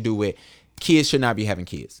everything to do with kids should not be having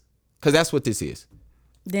kids. Because that's what this is.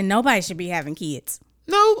 Then nobody should be having kids.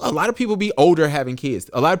 No, a lot of people be older having kids.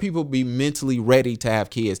 A lot of people be mentally ready to have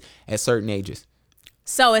kids at certain ages.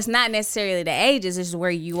 So it's not necessarily the ages, it's where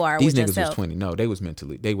you are These with niggas yourself. was 20. No, they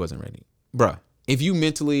wasn't ready. Bruh, if you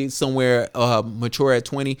mentally somewhere mature at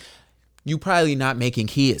 20, you probably not making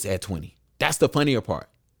kids at 20. That's the funnier part.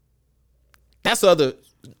 That's the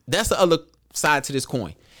other side to this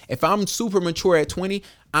coin. If I'm super mature at 20,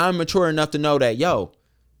 I'm mature enough to know that, yo,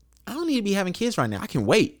 I don't need to be having kids right now. I can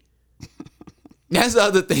wait. That's the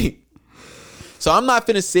other thing. So I'm not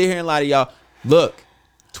finna sit here and lie to y'all. Look,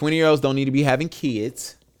 20-year-olds don't need to be having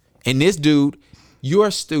kids. And this dude, you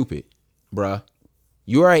are stupid, bruh.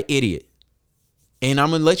 You are an idiot. And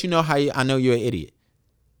I'm gonna let you know how I know you're an idiot.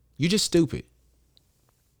 You're just stupid.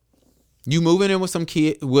 You moving in with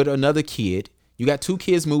with another kid. You got two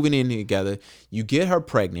kids moving in together. You get her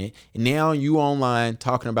pregnant, and now you online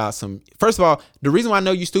talking about some. First of all, the reason why I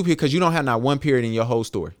know you stupid because you don't have not one period in your whole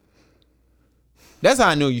story. That's how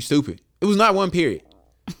I know you stupid. It was not one period.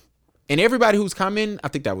 And everybody who's commenting, I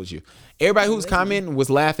think that was you. Everybody who's commenting was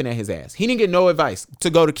laughing at his ass. He didn't get no advice. To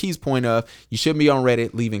go to Key's point of, you shouldn't be on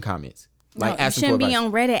Reddit leaving comments. Like No, you asking for shouldn't advice. be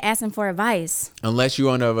on Reddit asking for advice. Unless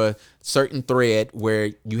you're on a certain thread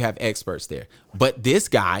where you have experts there. But this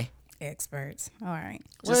guy, Experts. All right.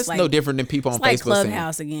 well, it's no different than people on It's like Facebook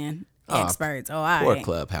Clubhouse again. Experts. Oh, all right. saying, poor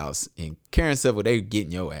Clubhouse and Karen Civil, they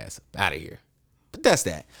getting your ass out of here. But that's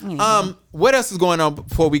that. What else is going on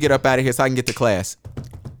before we get up out of here so I can get to class?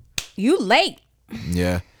 You late.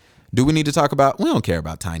 Yeah. Do we need to talk about? We don't care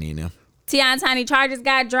about Tiny and them. T.I. and Tiny charges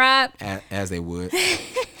got dropped. As they would.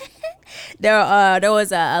 There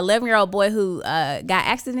was a 11-year-old boy who got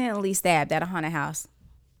accidentally stabbed at a haunted house.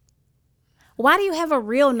 Why do you have a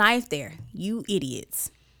real knife there? You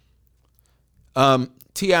idiots.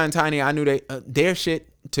 T.I. and Tiny, I knew their shit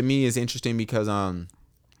to me is interesting because My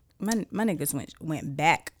niggas went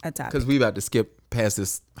back a topic. because we about to skip past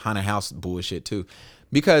this haunted house bullshit too,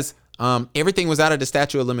 because everything was out of the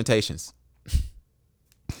statute of limitations.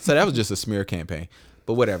 So that was just a smear campaign,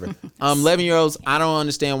 but whatever. 11-year-olds, I don't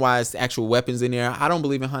understand why it's actual weapons in there. I don't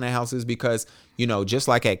believe in haunted houses because, you know, just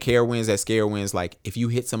like at Carowinds, at Scarewinds, like if you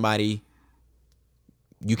hit somebody,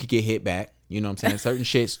 you could get hit back. You know what I'm saying? Certain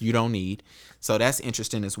shits you don't need. So that's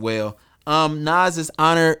interesting as well. Nas is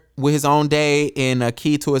honored with his own day in a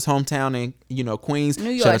key to his hometown in, you know, Queens.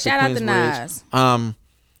 New York. Shout out to Nas.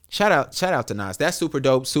 Shout out to Nas. That's super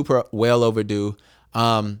dope. Super well overdue.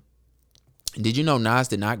 Did you know Nas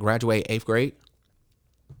did not graduate 8th grade?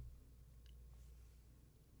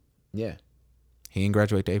 Yeah. He didn't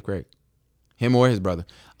graduate the 8th grade. Him or his brother.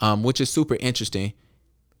 Which is super interesting.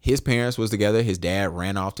 His parents was together. His dad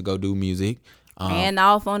ran off to go do music. And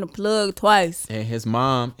off on the plug twice. And his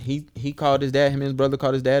mom, he called his dad. Him and his brother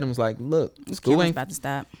called his dad and was like, "Look, school ain't about to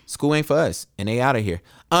stop. School ain't for us, and they out of here."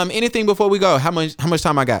 Anything before we go? How much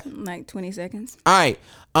time I got? Like 20 seconds. All right.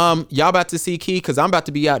 Y'all about to see Key because I'm about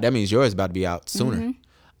to be out. That means yours is about to be out sooner.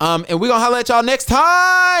 And we're gonna holler at y'all next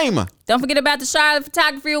time. Don't forget about the Charlotte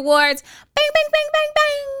Photography Awards. Bang, bang, bang, bang,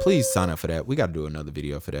 bang. Please sign up for that. We gotta do another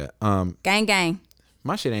video for that. Gang, gang.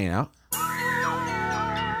 My shit ain't out.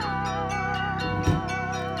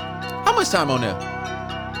 How much time on there?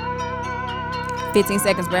 15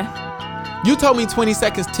 seconds, bruh. You told me 20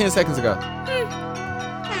 seconds 10 seconds ago.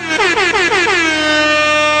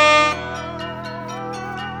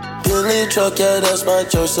 Billy truck, yeah, that's my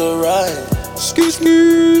choice to ride. Excuse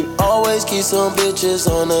me. Always keep some bitches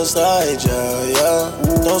on the side, yeah.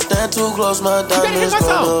 Don't stand too close, my diamonds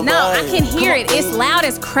gonna No, I can hear it. It's loud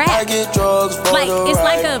as I crap. get drugs for Like, the it's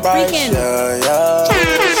like right a price, freaking- yeah. She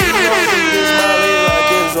gon' eat this Molly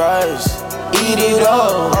like it's rice. Eat it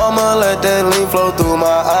up, I'ma let that lean flow through my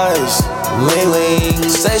eyes. Lean.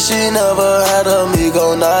 Say she never had a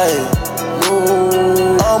Migo night.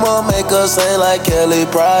 Ooh, I'ma make her sing like Kelly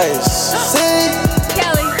Price. See?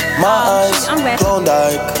 Kelly. My I'm eyes, glad.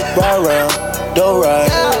 Klondike, ride round, don't ride,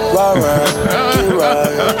 get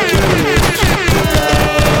right.